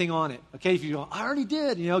write anything on it, okay? If you go, I already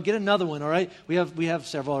did, get another one, all right? We have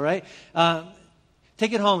several, all right?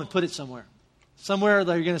 Take it home and put it somewhere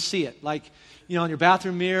that you're going to see it, like, on your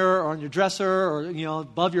bathroom mirror or on your dresser or,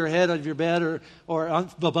 above your head of your bed or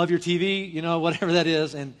above your TV, whatever that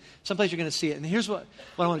is, and someplace you're going to see it. And here's what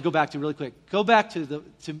I want to go back to really quick. Go back to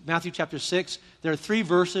Matthew chapter 6. There are 3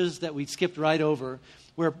 verses that we skipped right over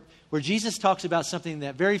where Jesus talks about something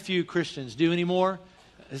that very few Christians do anymore,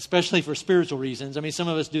 especially for spiritual reasons. I mean, some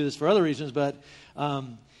of us do this for other reasons, but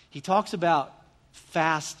he talks about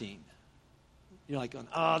fasting. You're like,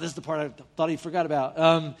 this is the part I thought he forgot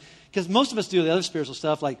about. Because most of us do the other spiritual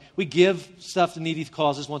stuff, like we give stuff to needy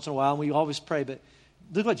causes once in a while, and we always pray. But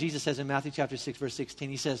look what Jesus says in Matthew chapter 6, verse 16.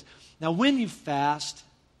 He says, now when you fast,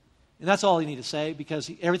 and that's all you need to say, because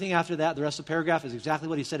everything after that, the rest of the paragraph, is exactly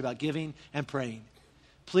what he said about giving and praying.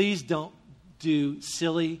 Please don't do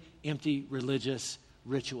silly, empty religious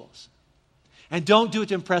rituals. And don't do it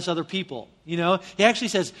to impress other people. You know, he actually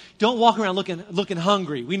says, don't walk around looking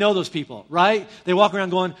hungry. We know those people, right? They walk around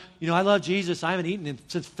going, you know, I love Jesus. I haven't eaten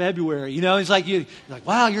since February. You know, it's like, you're like,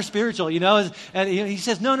 wow, you're spiritual, you know. And he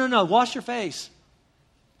says, no, wash your face.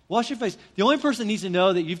 Wash your face. The only person that needs to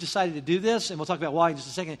know that you've decided to do this, and we'll talk about why in just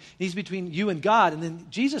a second, needs to be between you and God. And then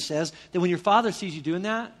Jesus says that when your Father sees you doing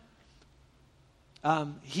that,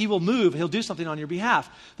 he will move. He'll do something on your behalf.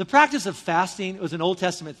 The practice of fasting was an Old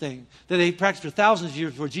Testament thing that they practiced for thousands of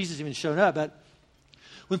years before Jesus even showed up. But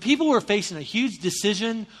when people were facing a huge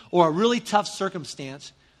decision or a really tough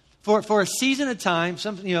circumstance, for a season of time,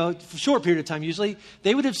 for a short period of time usually,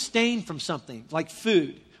 they would abstain from something like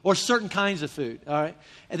food or certain kinds of food, all right,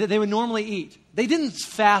 and that they would normally eat. They didn't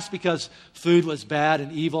fast because food was bad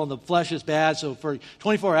and evil and the flesh is bad, so for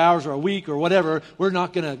 24 hours or a week or whatever, we're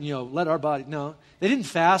not going to, let our body, no. They didn't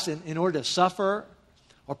fast in order to suffer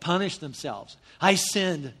or punish themselves. I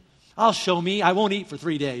sinned. Show me. I won't eat for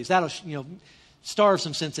 3 days. That'll, starve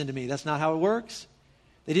some sense into me. That's not how it works.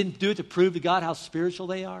 They didn't do it to prove to God how spiritual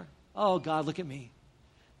they are. Oh, God, look at me.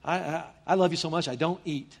 I love you so much, I don't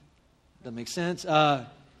eat. Doesn't make sense.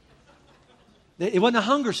 It wasn't a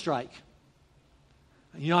hunger strike.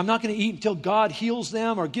 I'm not going to eat until God heals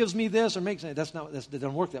them or gives me this or makes it. That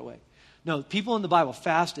doesn't work that way. No, people in the Bible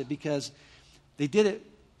fasted because they did it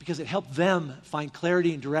because it helped them find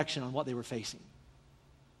clarity and direction on what they were facing.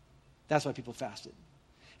 That's why people fasted.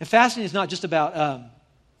 And fasting is not just about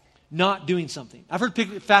not doing something. I've heard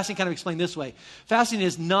fasting kind of explained this way. Fasting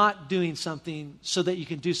is not doing something so that you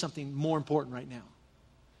can do something more important right now.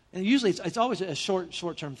 And usually it's always a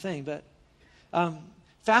short-term thing, but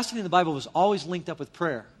fasting in the Bible was always linked up with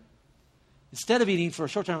prayer. Instead of eating for a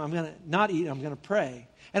short time, I'm going to not eat, I'm going to pray.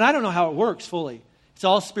 And I don't know how it works fully. It's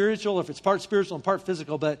all spiritual, or if it's part spiritual and part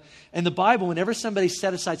physical. But in the Bible, whenever somebody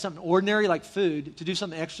set aside something ordinary like food to do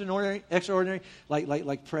something extraordinary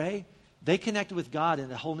like pray, they connected with God at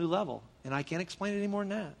a whole new level. And I can't explain it any more than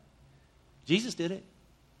that. Jesus did it.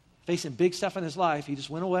 Facing big stuff in his life, he just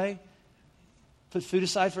went away, put food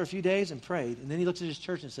aside for a few days and prayed. And then he looks at his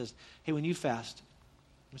church and says, hey, when you fast,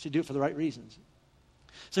 we should do it for the right reasons.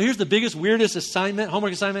 So here's the biggest, weirdest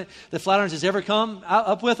homework assignment that Flatirons has ever come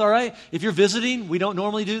up with, all right? If you're visiting, we don't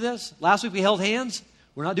normally do this. Last week we held hands.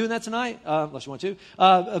 We're not doing that tonight, unless you want to.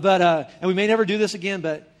 And we may never do this again,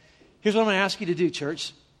 but here's what I'm going to ask you to do,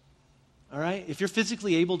 church. All right? If you're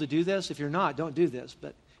physically able to do this, if you're not, don't do this.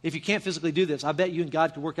 But if you can't physically do this, I bet you and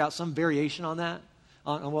God could work out some variation on that,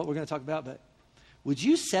 on what we're going to talk about. But would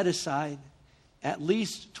you set aside at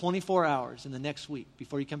least 24 hours in the next week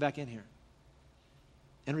before you come back in here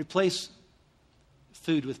and replace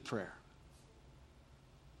food with prayer?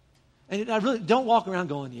 And I really don't walk around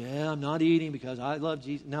going, yeah, I'm not eating because I love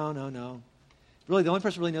Jesus. No. Really, the only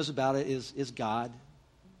person who really knows about it is God.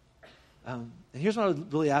 And here's what I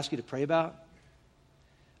would really ask you to pray about.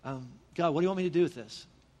 God, what do you want me to do with this?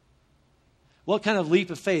 What kind of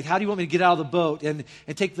leap of faith? How do you want me to get out of the boat and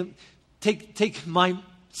take my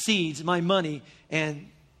seeds, my money, and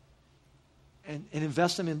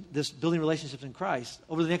invest them in this building relationships in Christ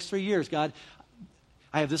over the next 3 years? God,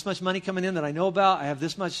 I have this much money coming in that I know about. I have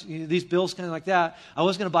this much, these bills kind of like that. I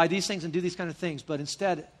was going to buy these things and do these kind of things, but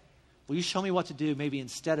instead, will you show me what to do maybe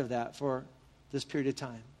instead of that for this period of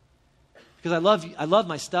time? Because I love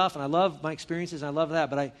my stuff and I love my experiences and I love that,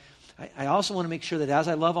 but I also want to make sure that as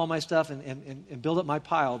I love all my stuff and build up my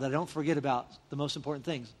pile, that I don't forget about the most important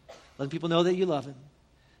things. Letting people know that you love them.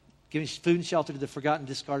 Giving food and shelter to the forgotten,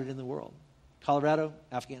 discarded in the world. Colorado,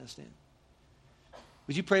 Afghanistan.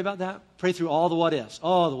 Would you pray about that? Pray through all the what ifs.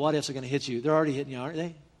 Oh, the what ifs are going to hit you. They're already hitting you, aren't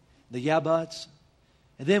they? The yeah buts.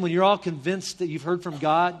 And then when you're all convinced that you've heard from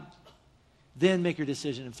God, then make your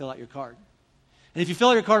decision and fill out your card. And if you fill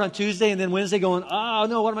out your card on Tuesday and then Wednesday going, oh,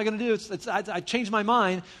 no, what am I going to do? I changed my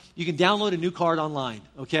mind. You can download a new card online.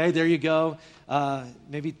 Okay, there you go.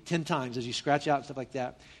 Maybe 10 times as you scratch out and stuff like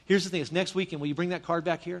that. Here's the thing. It's next weekend. Will you bring that card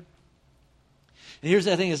back here? And here's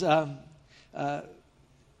the thing is, we're going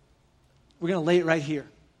to lay it right here.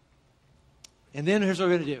 And then here's what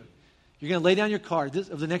we're going to do. You're going to lay down your card.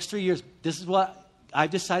 Over the next 3 years, this is what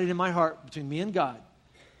I've decided in my heart between me and God,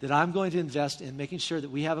 that I'm going to invest in making sure that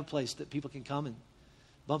we have a place that people can come and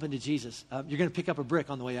bump into Jesus. You're going to pick up a brick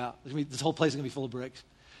on the way out. This whole place is going to be full of bricks.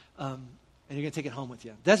 And you're going to take it home with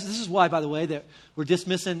you. This is why, by the way, that we're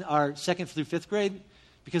dismissing our 2nd through 5th grade,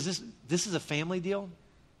 because this is a family deal.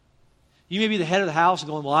 You may be the head of the house and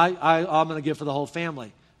going, well, I'm going to give for the whole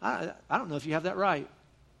family. I don't know if you have that right.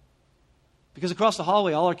 Because across the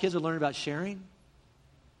hallway, all our kids are learning about sharing.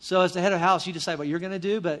 So as the head of the house, you decide what you're going to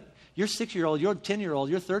do, but your 6-year-old, your 10-year-old,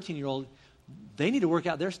 your 13-year-old, they need to work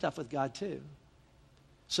out their stuff with God too.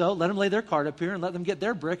 So let them lay their card up here and let them get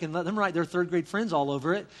their brick and let them write their third grade friends all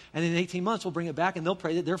over it. And in 18 months, we'll bring it back and they'll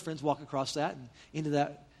pray that their friends walk across that and into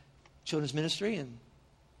that children's ministry and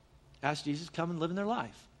ask Jesus to come and live in their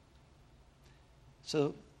life.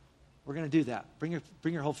 So we're going to do that. Bring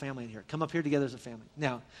your whole family in here. Come up here together as a family.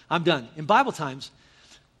 Now, I'm done. In Bible times,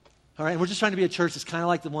 all right, and we're just trying to be a church that's kind of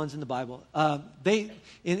like the ones in the Bible.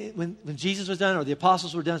 When Jesus was done or the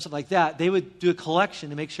apostles were done, something like that, they would do a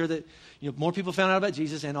collection to make sure that more people found out about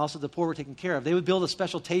Jesus and also the poor were taken care of. They would build a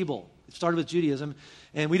special table. It started with Judaism,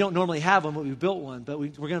 and we don't normally have one, but we built one. But we're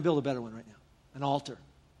going to build a better one right now, an altar.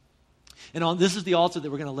 And this is the altar that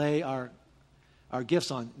we're going to lay our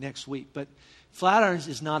gifts on next week. But Flatirons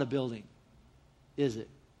is not a building, is it?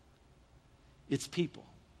 It's people.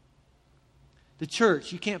 The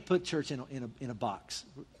church, you can't put church in a box.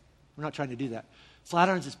 We're not trying to do that.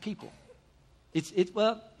 Flatirons is people. It's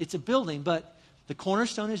a building, but the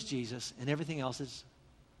cornerstone is Jesus, and everything else is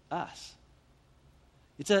us.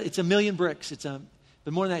 It's a million bricks.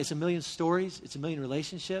 But more than that, it's a million stories. It's a million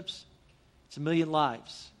relationships. It's a million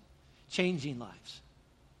lives, changing lives,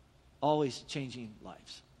 always changing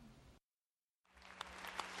lives.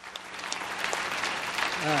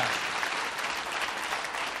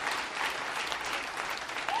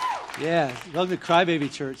 Yeah, welcome to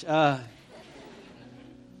Crybaby Church.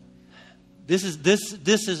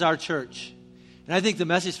 This is our church. And I think the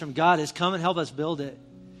message from God is come and help us build it.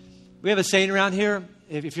 We have a saying around here,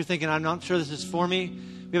 if you're thinking, I'm not sure this is for me,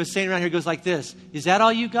 we have a saying around here that goes like this: is that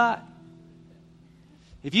all you got?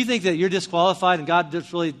 If you think that you're disqualified and God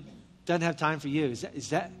just really doesn't have time for you, is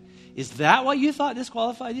that what you thought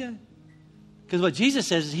disqualified you? Because what Jesus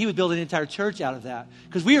says is he would build an entire church out of that.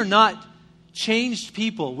 Because we are not changed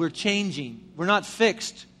people. We're changing. We're not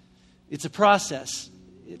fixed. It's a process.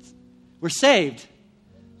 We're saved.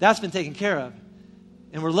 That's been taken care of.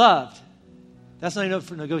 And we're loved. That's not enough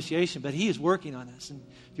for negotiation, but he is working on us. And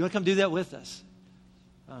if you want to come do that with us.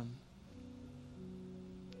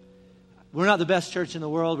 We're not the best church in the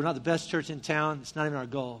world. We're not the best church in town. It's not even our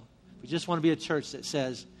goal. We just want to be a church that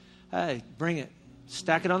says, hey, bring it.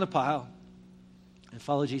 Stack it on the pile and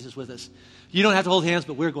follow Jesus with us. You don't have to hold hands,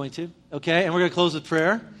 but we're going to, okay? And we're going to close with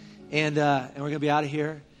prayer, and we're going to be out of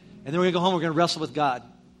here. And then we're going to go home. We're going to wrestle with God.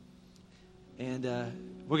 And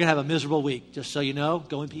we're going to have a miserable week, just so you know.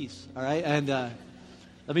 Go in peace, all right? And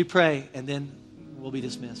let me pray, and then we'll be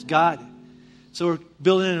dismissed. God, so we're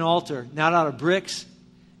building an altar, not out of bricks,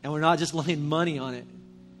 and we're not just laying money on it.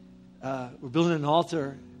 We're building an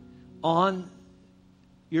altar on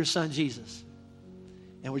your son, Jesus.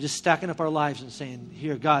 And we're just stacking up our lives and saying,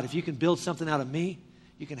 here, God, if you can build something out of me,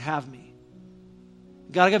 you can have me.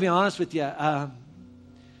 God, I got to be honest with you.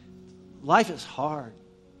 Life is hard.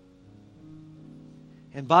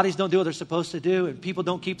 And bodies don't do what they're supposed to do. And people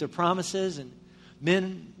don't keep their promises. And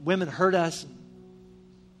women hurt us.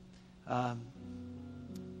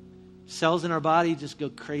 Cells in our body just go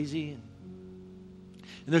crazy. And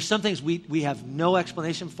there's some things we have no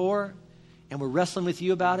explanation for. And we're wrestling with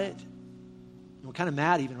you about it. And we're kind of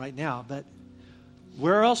mad even right now. But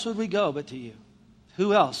where else would we go but to you?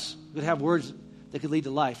 Who else would have words that could lead to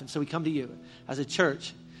life? And so we come to you as a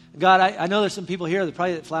church. God, I know there's some people here that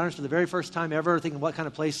probably at Flatirons for the very first time ever thinking what kind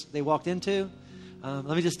of place they walked into. Let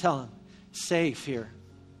me just tell them, safe here.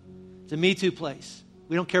 It's a Me Too place.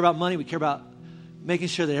 We don't care about money. We care about making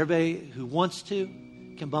sure that everybody who wants to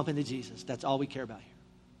can bump into Jesus. That's all we care about here.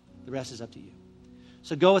 The rest is up to you.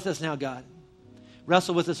 So go with us now, God.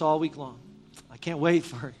 Wrestle with us all week long. I can't wait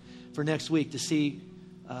for next week to see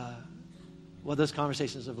what those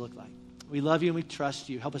conversations have looked like. We love you and we trust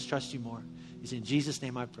you. Help us trust you more. It's in Jesus'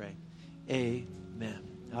 name I pray. Amen.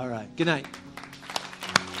 All right. Good night.